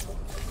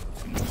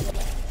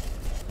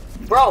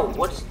 Bro,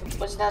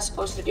 what's that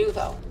supposed to do,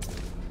 though?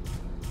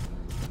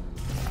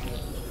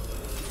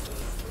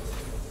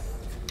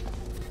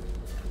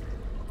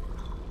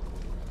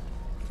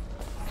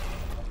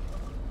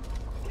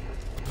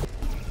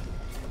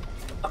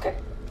 Okay.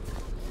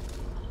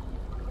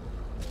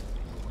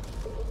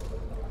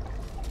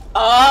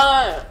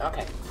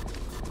 Okay.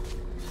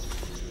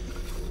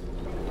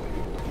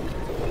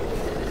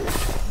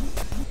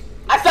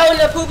 I fell in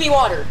the poopy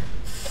water.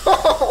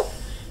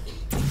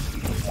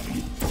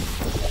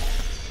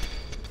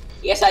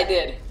 Yes, I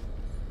did.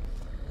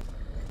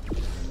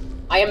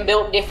 I am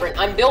built different.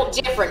 I'm built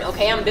different,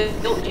 okay? I'm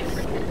built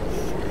different.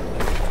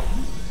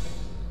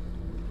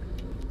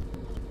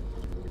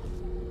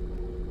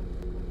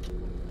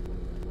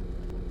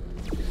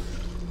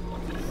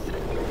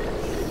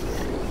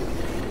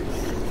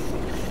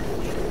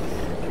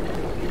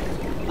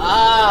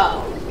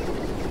 Oh.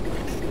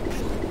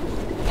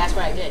 That's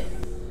what I did.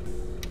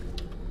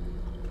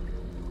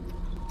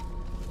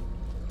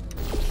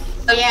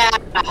 Oh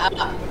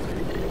yeah.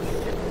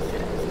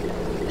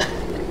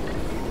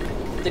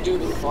 The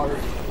doo-doo fart.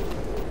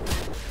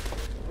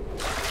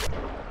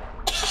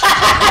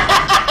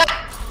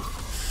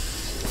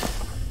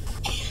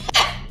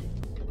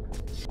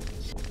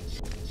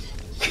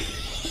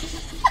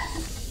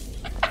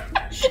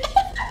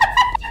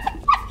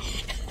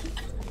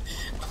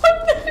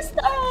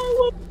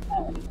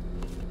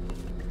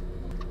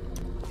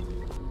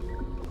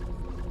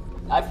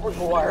 I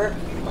forgot.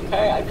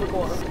 Okay, I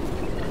forgot.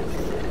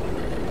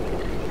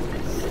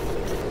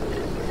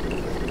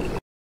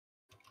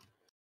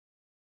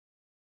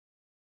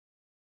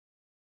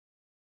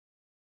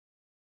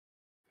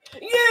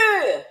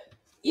 Yeah!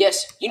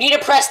 Yes, you need to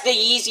press the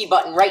easy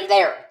button right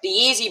there. The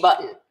easy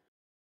button.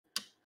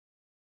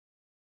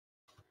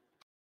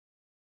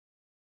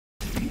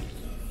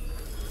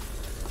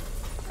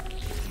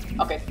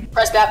 Okay,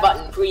 press that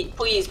button.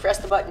 Please press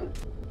the button.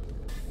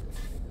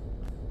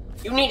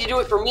 You need to do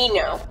it for me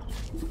now.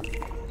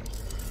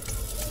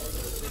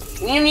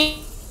 You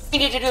need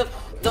to do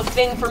the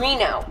thing for me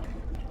now.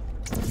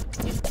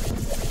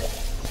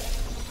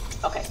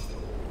 Okay.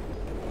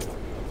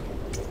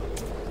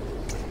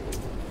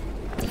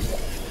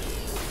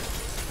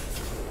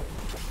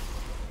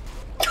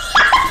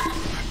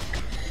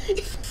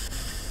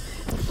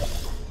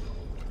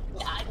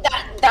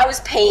 That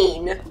was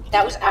pain.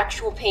 That was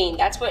actual pain.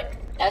 That's what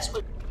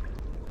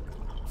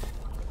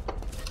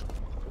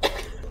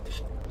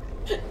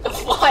the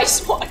fly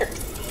swatter.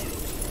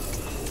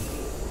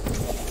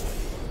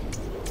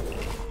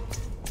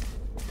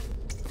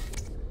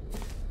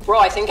 Bro,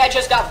 I think I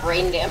just got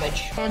brain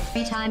damage.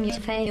 Every time you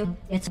fail,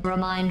 it's a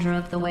reminder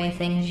of the way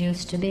things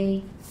used to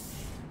be.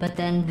 But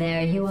then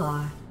there you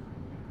are.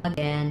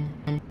 Again,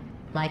 and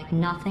like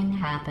nothing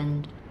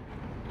happened.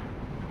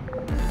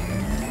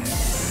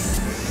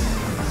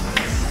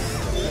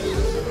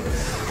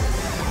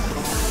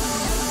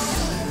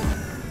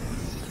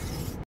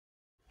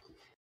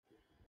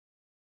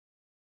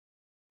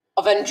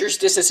 Avengers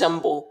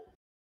disassemble.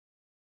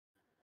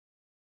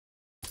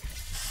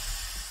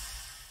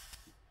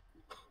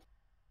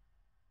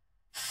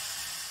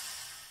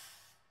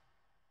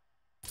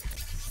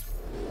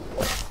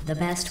 The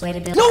best way to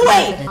build No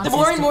way! confidence The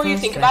more is and to more you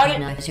first think about it,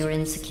 recognize your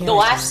insecurities. the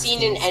last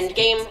scene in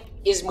Endgame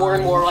is more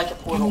and more like a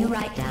portal. Can you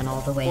write down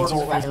all the ways Portal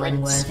you feel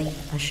reference. unworthy,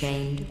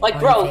 ashamed, Like, or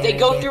bro, they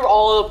go inferior? through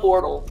all of the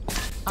portal.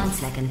 On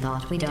second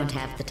thought, we don't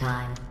have the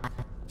time.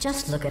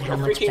 Just look at how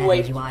No much freaking better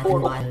way, you are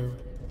portal. than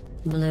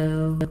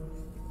Blue. Blue,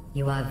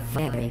 you are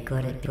very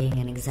good at being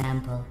an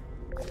example.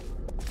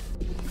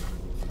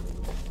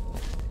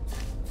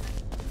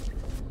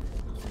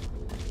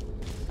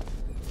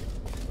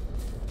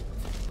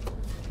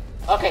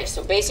 Okay,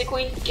 so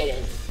basically, get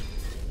in.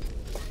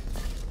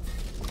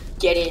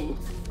 Get in.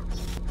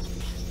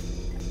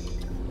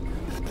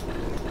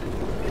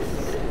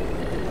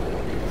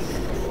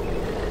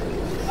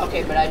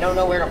 Okay, but I don't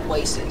know where to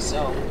place it,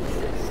 so...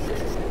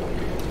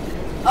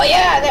 Oh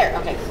yeah, there!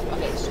 Okay,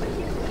 okay. So...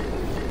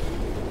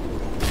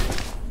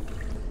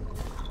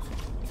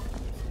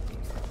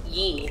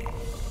 Yee.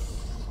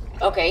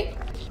 Okay.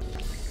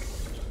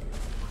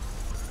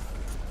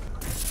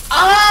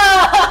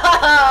 Ah!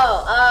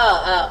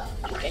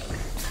 Okay.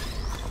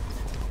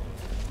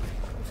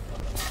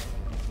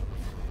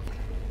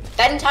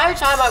 That entire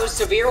time I was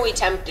severely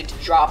tempted to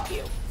drop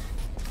you.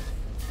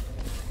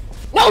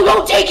 No,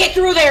 don't take it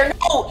through there!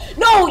 No!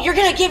 No, you're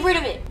gonna get rid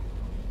of it!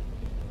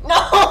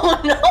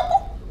 No, no!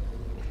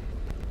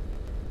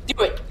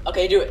 Do it.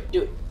 Okay, do it,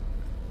 do it.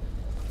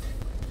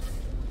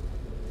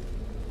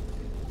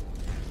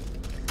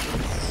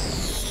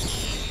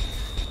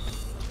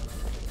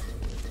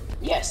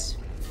 Yes.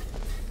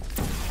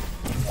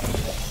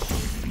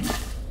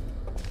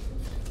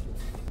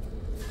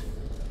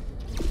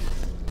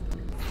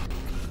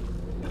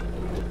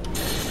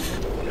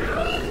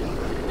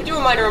 We do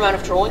a minor amount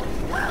of trolling.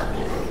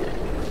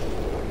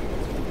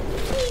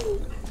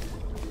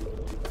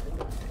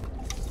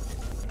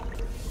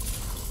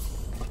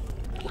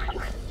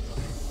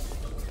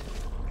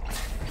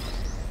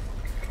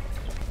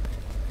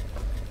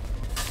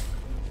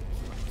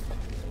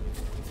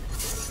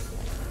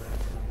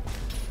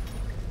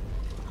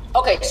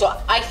 Okay,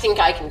 so I think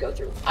I can go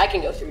through. I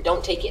can go through.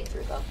 Don't take it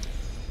through, though.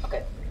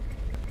 Okay.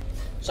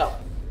 So.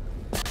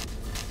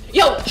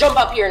 Yo, jump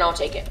up here and I'll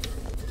take it.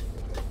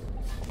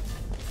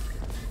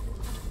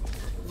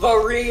 The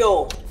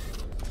real.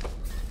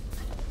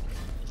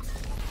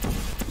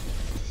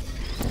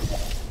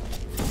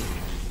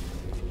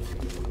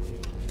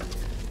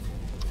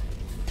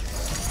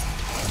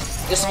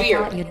 The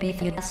sphere. I thought you'd be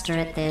faster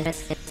at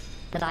this.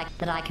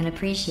 That I can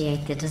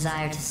appreciate the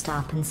desire to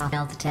stop and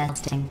smell the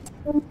testing.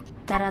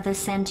 That other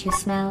scent you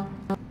smell?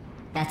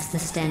 That's the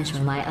stench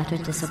of my utter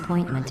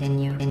disappointment in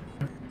you.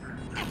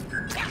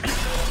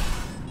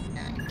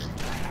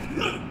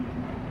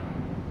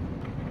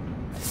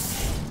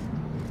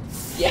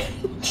 Yeah.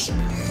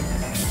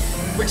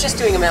 We're just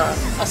doing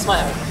a small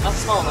amount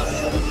of trouble.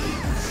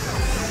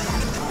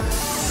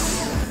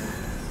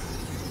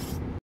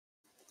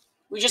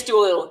 We just do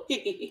a little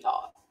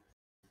hee-hee-hee-haw.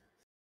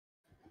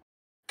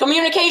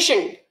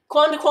 Communication!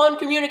 Quan-to-quan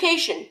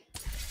communication!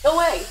 No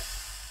way!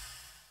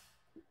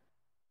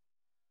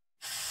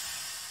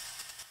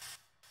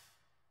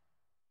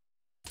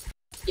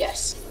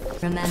 Yes.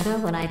 Remember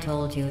when I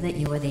told you that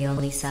you were the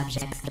only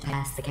subjects to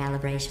pass the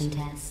calibration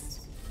tests?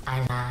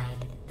 I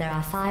lied. There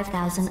are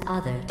 5,000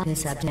 other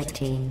two-subject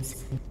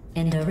teams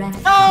in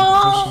direct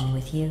competition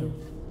with you.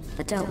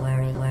 But don't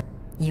worry,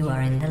 you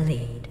are in the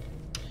lead.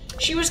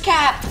 She was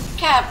Cap!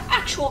 Cap!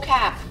 Actual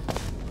Cap!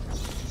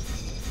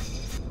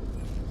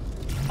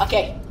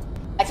 Okay.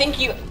 I think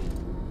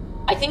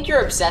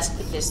you're obsessed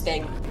with this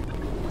thing.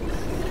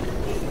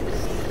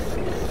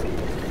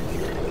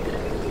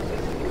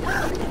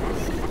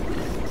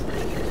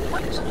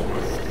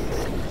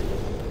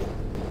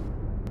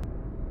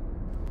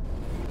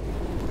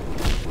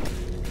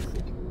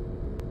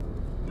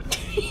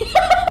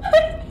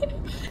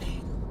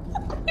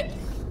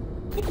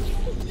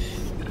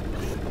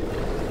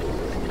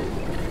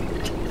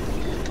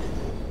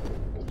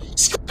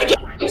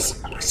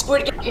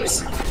 Squid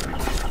Games!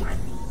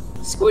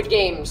 Squid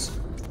Games.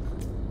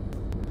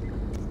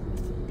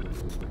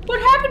 What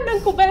happened,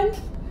 Uncle Ben?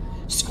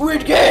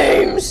 Squid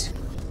Games!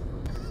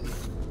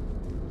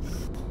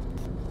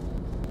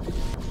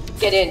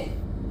 Get in.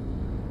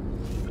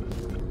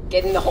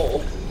 Get in the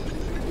hole.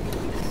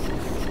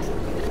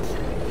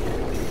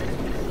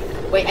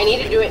 Wait, I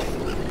need to do it.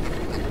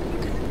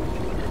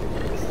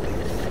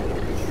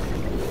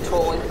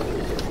 Trolling.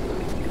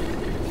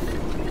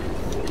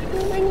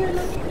 You're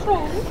not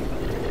trolling.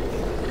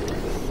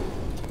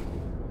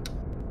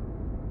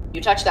 You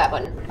touch that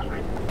button.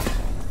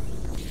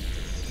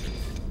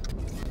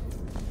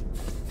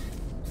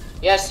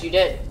 Yes, you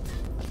did.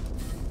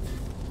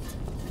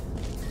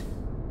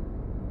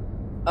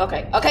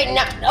 Okay, okay,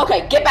 now,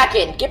 okay, get back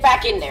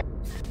in there.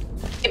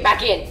 Get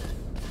back in.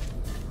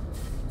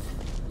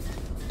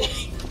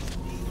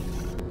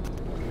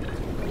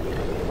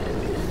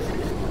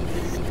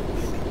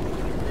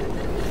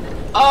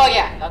 Oh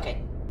yeah, okay.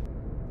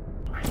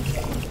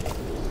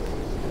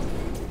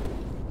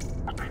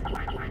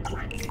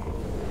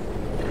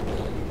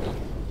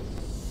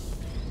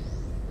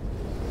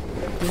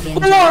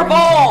 Four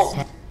balls!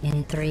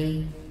 In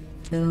 3,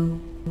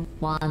 2,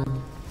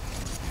 1.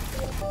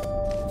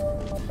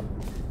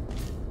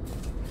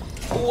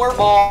 4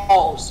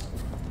 balls.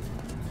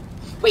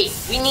 Wait,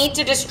 we need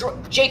to destroy.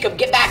 Jacob,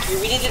 get back here.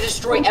 We need to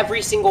destroy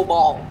every single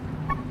ball.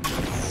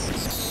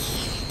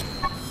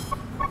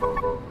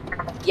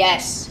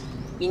 Yes.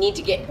 We need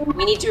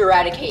to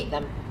eradicate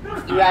them.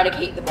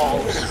 Eradicate the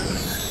balls.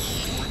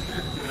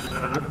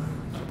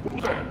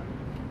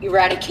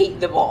 Eradicate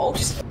the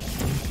balls.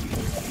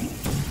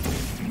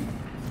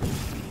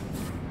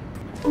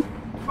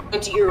 I'm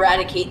going to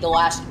eradicate the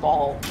last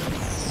ball.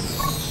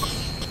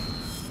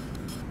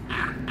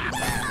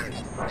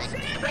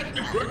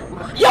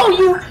 Yo,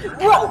 you,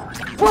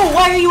 bro,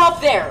 why are you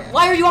up there?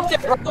 Why are you up there,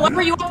 bro? Why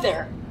are you up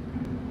there?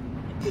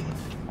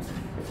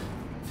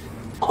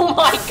 Oh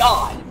my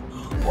god.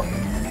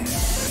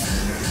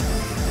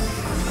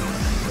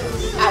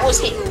 I was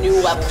hitting new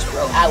levels,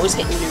 bro. I was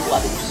hitting new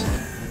levels.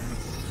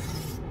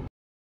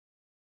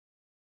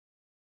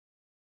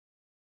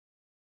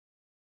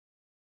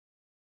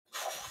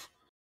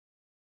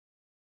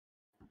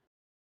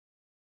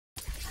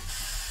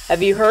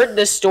 Have you heard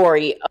the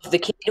story of the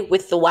kid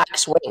with the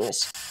wax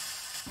wings?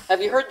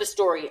 Have you heard the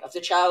story of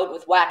the child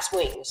with wax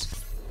wings?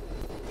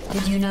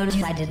 Did you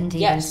notice I didn't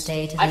even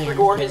stay to the end of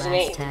the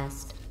last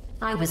test?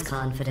 I was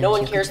confident no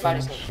one cares about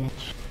his name.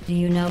 Do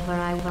you know where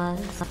I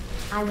was?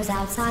 I was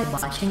outside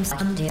watching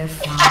some deer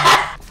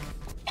fly.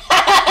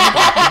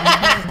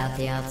 About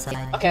the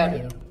outside.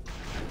 Okay.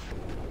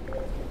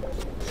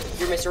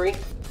 Your misery.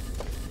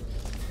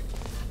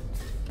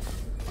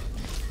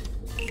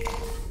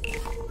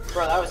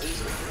 Bro, that was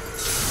easy.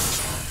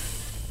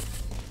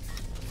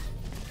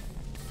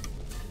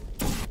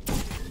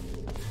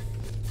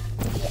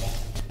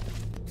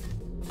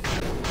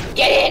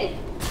 Get in!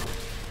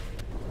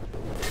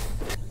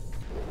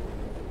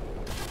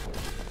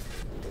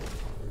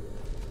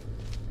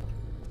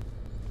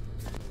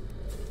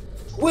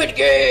 Squid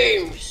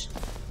Games!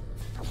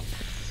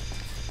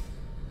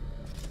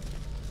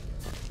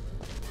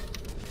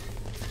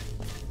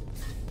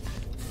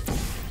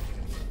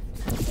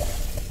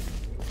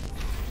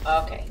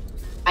 Okay.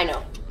 I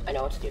know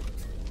what to do.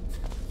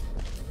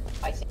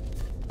 I think.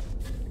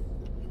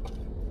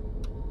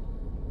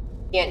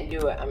 Can't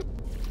do it.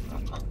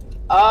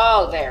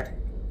 Oh, there.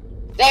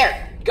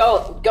 There!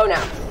 Go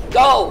now.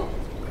 Go!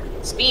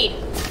 Speed.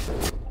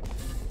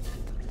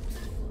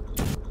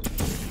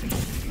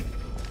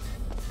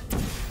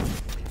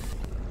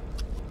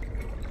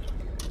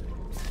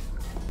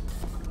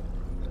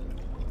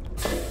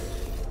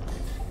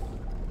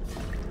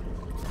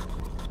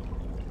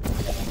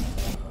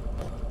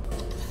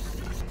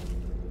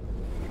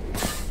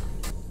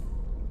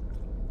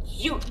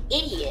 You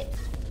idiot!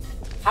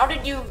 How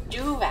did you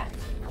do that?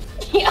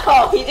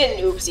 Oh, he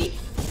didn't oopsie.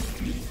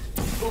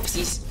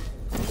 Oopsies.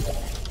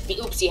 The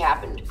oopsie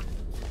happened.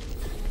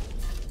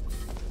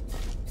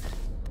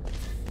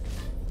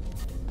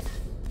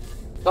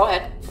 Go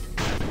ahead.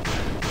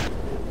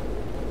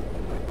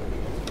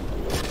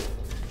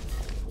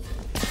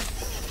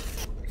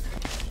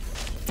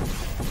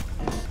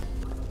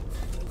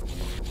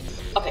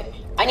 Okay,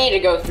 I need to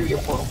go through your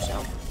portal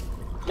zone.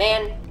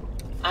 Man,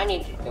 I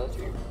need to go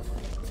through.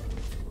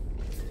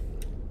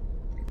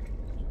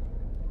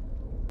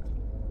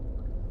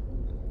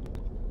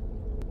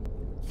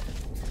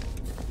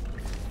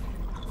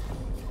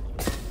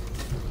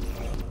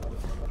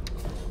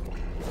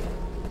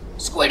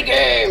 Squid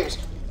Games!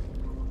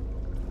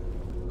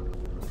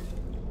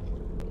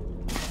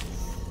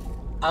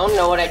 I don't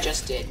know what I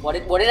just did. What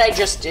did I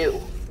just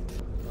do?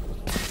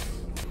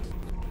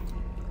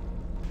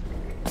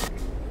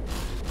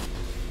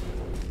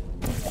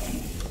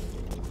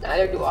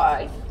 Neither do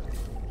I.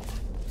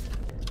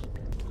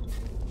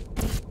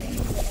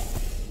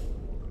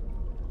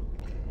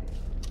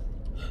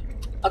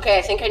 Okay,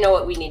 I think I know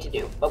what we need to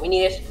do, but we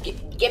need to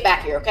get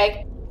back here,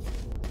 okay?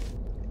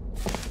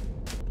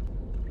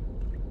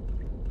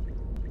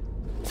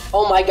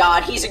 Oh my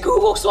god, he's a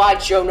Google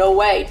slideshow, no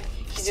way.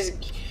 He's just...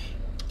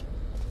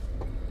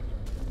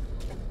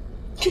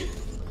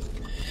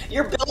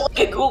 You're built like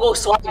a Google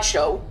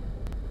slideshow.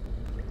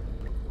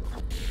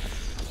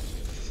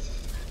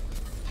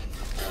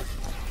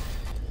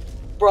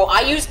 Bro,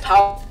 I used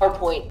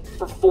PowerPoint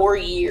for 4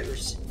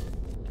 years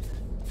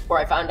before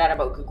I found out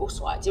about Google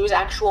Slides. It was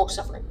actual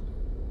suffering.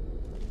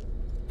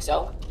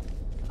 So,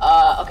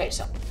 okay,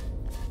 so.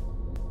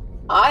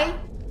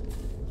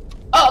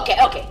 Oh,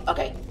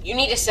 okay. You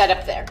need to set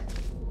up there.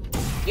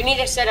 You need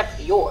to set up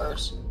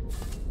yours.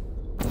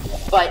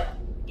 But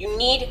you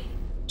need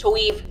to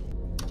leave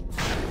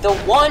the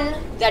one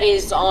that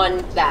is on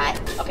that.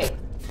 Okay,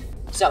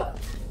 so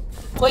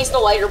place the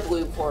lighter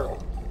blue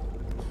portal.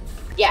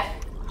 Yeah.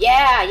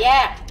 I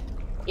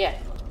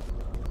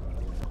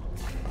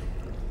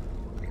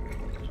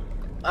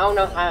don't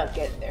know how to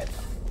get it there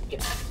though.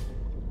 Get it.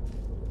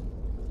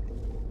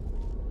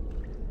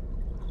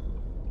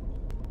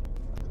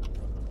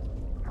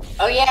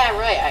 Oh yeah,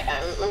 right.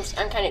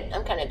 I'm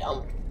kind of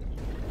dumb.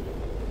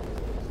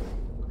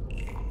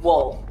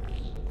 Whoa.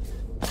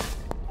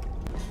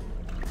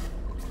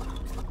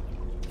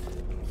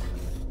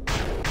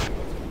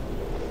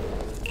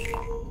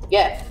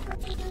 Yeah.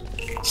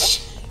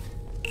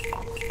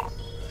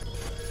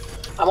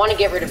 I want to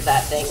get rid of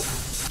that thing.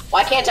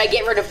 Why can't I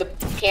get rid of the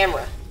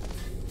camera?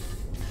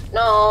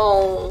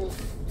 No.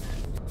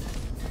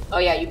 Oh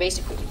yeah, you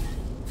basically.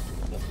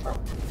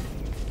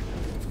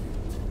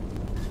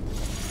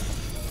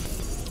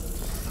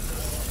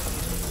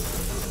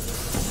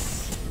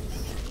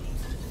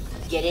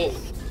 Get in.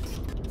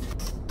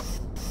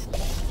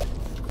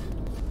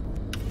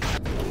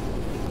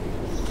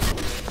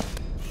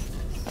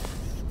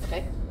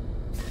 Okay.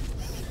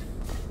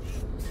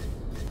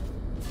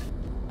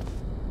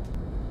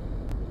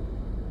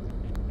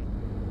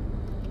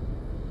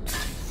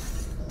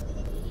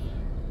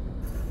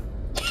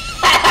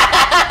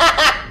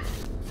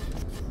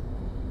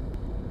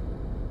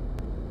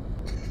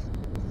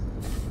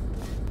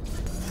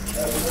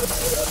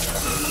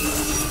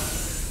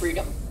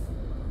 Freedom.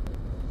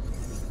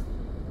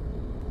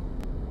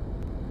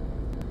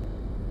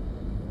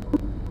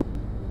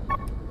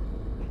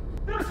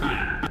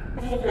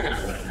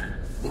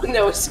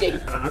 No escape.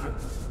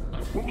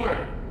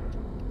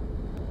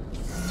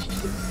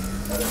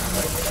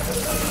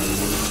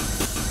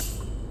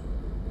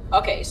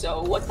 Okay,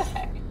 so what the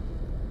heck?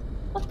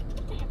 What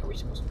the heck are we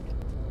supposed to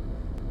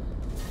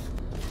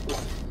do?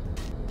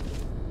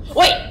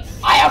 Wait!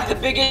 I have the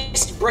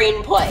biggest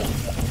brain play.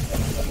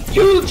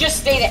 You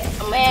just stay there.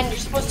 Oh, man, you're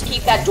supposed to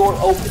keep that door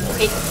open,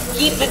 okay?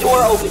 Keep the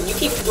door open. You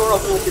keep the door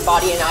open with your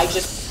body, and I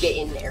just get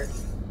in there.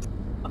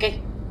 Okay?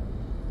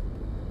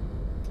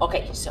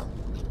 Okay, so.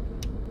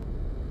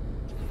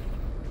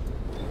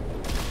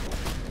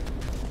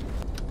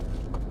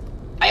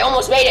 I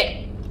almost made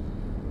it!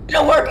 It's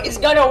gonna work! It's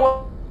gonna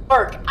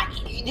work!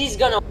 It is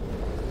gonna.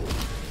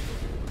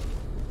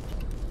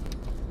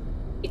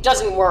 It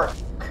doesn't work.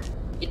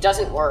 It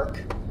doesn't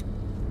work.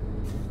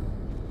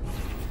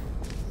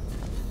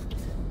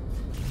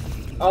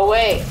 Oh,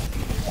 wait.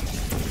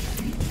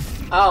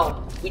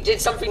 Oh, we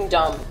did something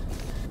dumb.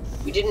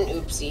 We did an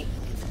oopsie.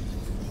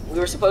 We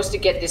were supposed to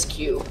get this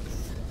cube.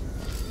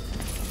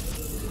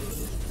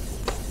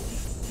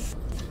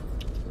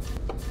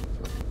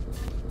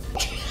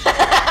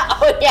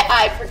 Oh, yeah,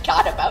 I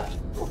forgot about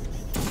you.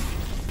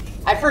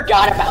 I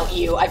forgot about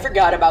you. I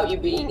forgot about you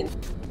being in.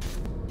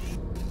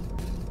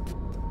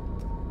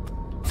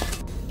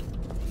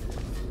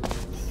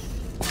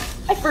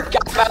 I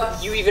forgot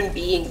about you even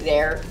being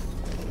there.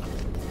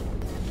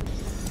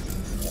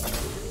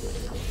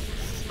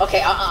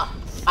 Okay,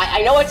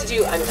 I know what to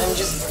do. I'm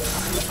just...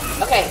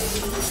 Okay.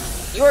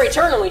 You are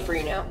eternally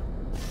free now.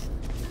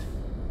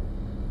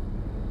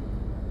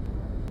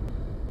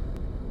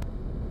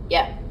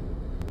 Yeah.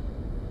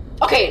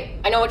 Okay,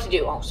 I know what to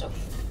do also.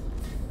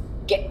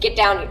 Get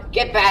down here.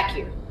 Get back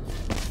here.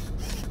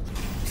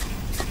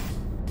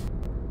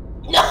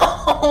 No!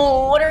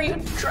 What are you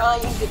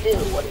trying to do?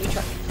 What are you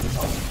trying to do?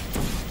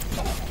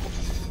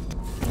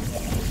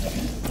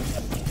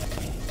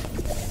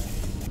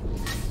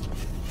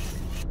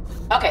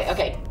 Okay,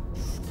 okay.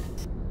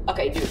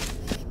 Okay, dude.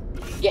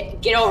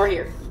 Get over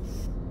here.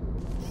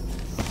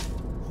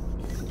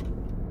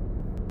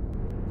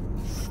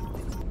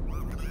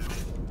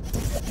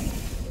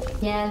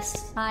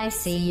 Yes, I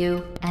see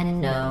you,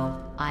 and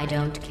no, I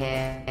don't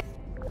care.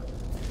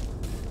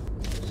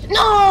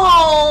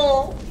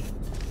 No!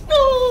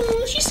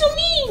 No, she's so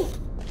mean.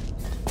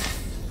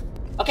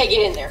 Okay,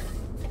 get in there.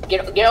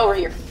 Get over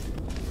here.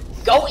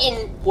 Go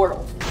in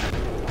portal.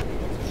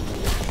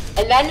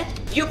 And then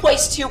you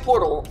place 2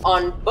 portal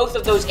on both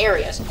of those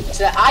areas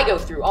so that I go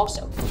through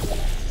also.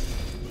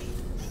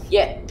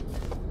 Yeah.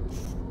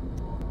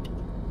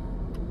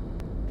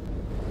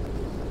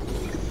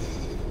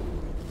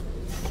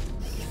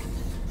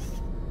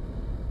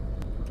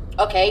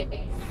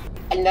 Okay.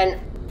 And then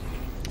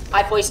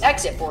I place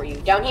exit for you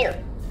down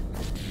here.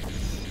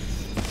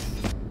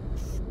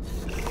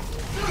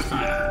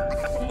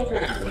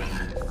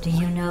 Do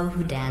you know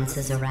who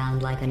dances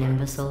around like an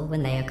imbecile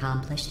when they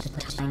accomplish the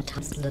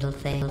tiniest little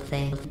thing?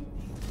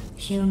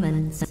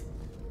 Humans.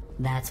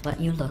 That's what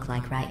you look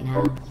like right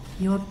now.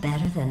 You're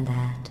better than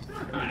that.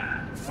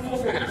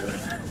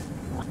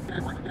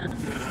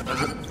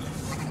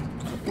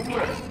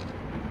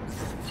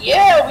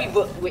 Yeah,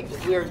 we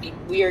are gaming.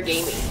 We are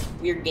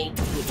gaming.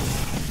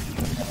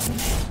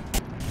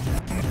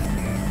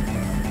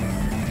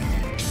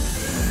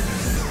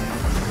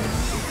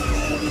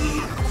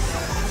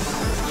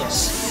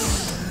 Yes.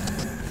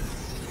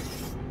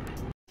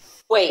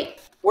 Wait,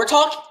 we're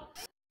talking...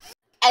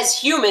 As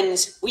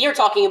humans, we are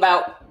talking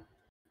about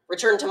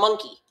Return to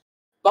Monkey.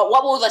 But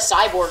what will the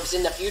cyborgs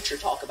in the future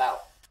talk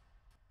about?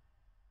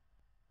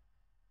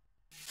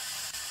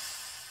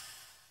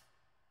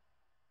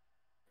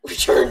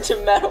 Return to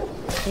Metal.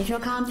 If your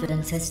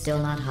confidence is still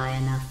not high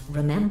enough,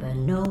 remember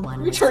no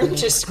one Return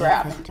to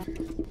Scrap.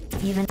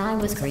 Perfect. Even I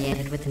was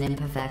created with an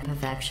imperfect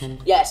perfection.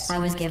 Yes. I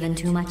was given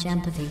too much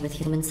empathy with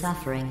human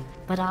suffering,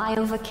 but I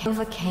overcame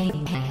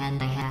my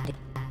hand I had.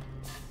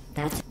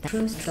 That's the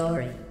true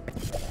story.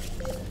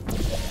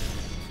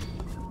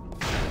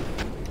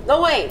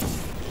 No way.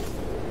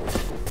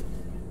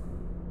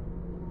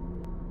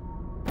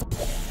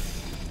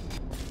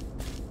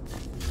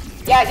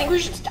 Yeah, I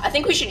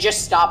think we should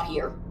just stop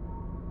here.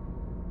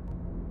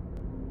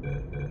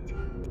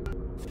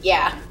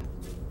 Yeah.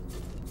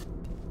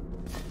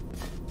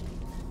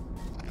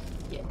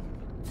 Yeah.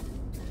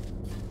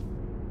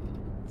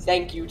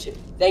 Thank you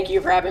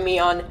for having me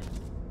on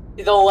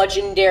the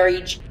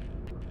legendary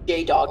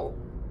Jadawg.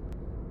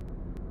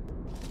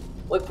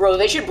 Look, bro,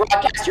 they should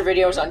broadcast your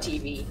videos on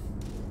TV.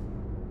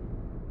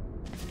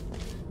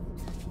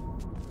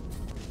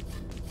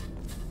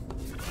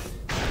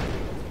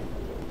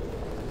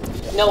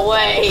 No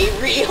way,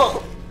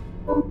 real.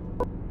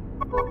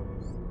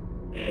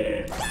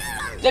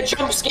 The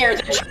jump scare,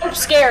 the jump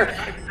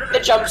scare, the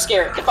jump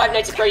scare, the Five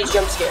Nights at Freddy's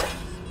jump scare.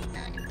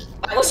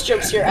 Atlas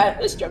jump scare,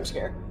 Atlas jump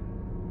scare.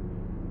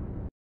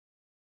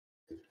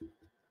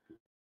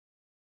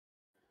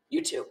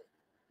 You too.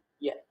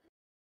 Yeah.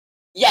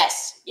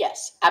 Yes,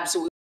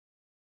 absolutely.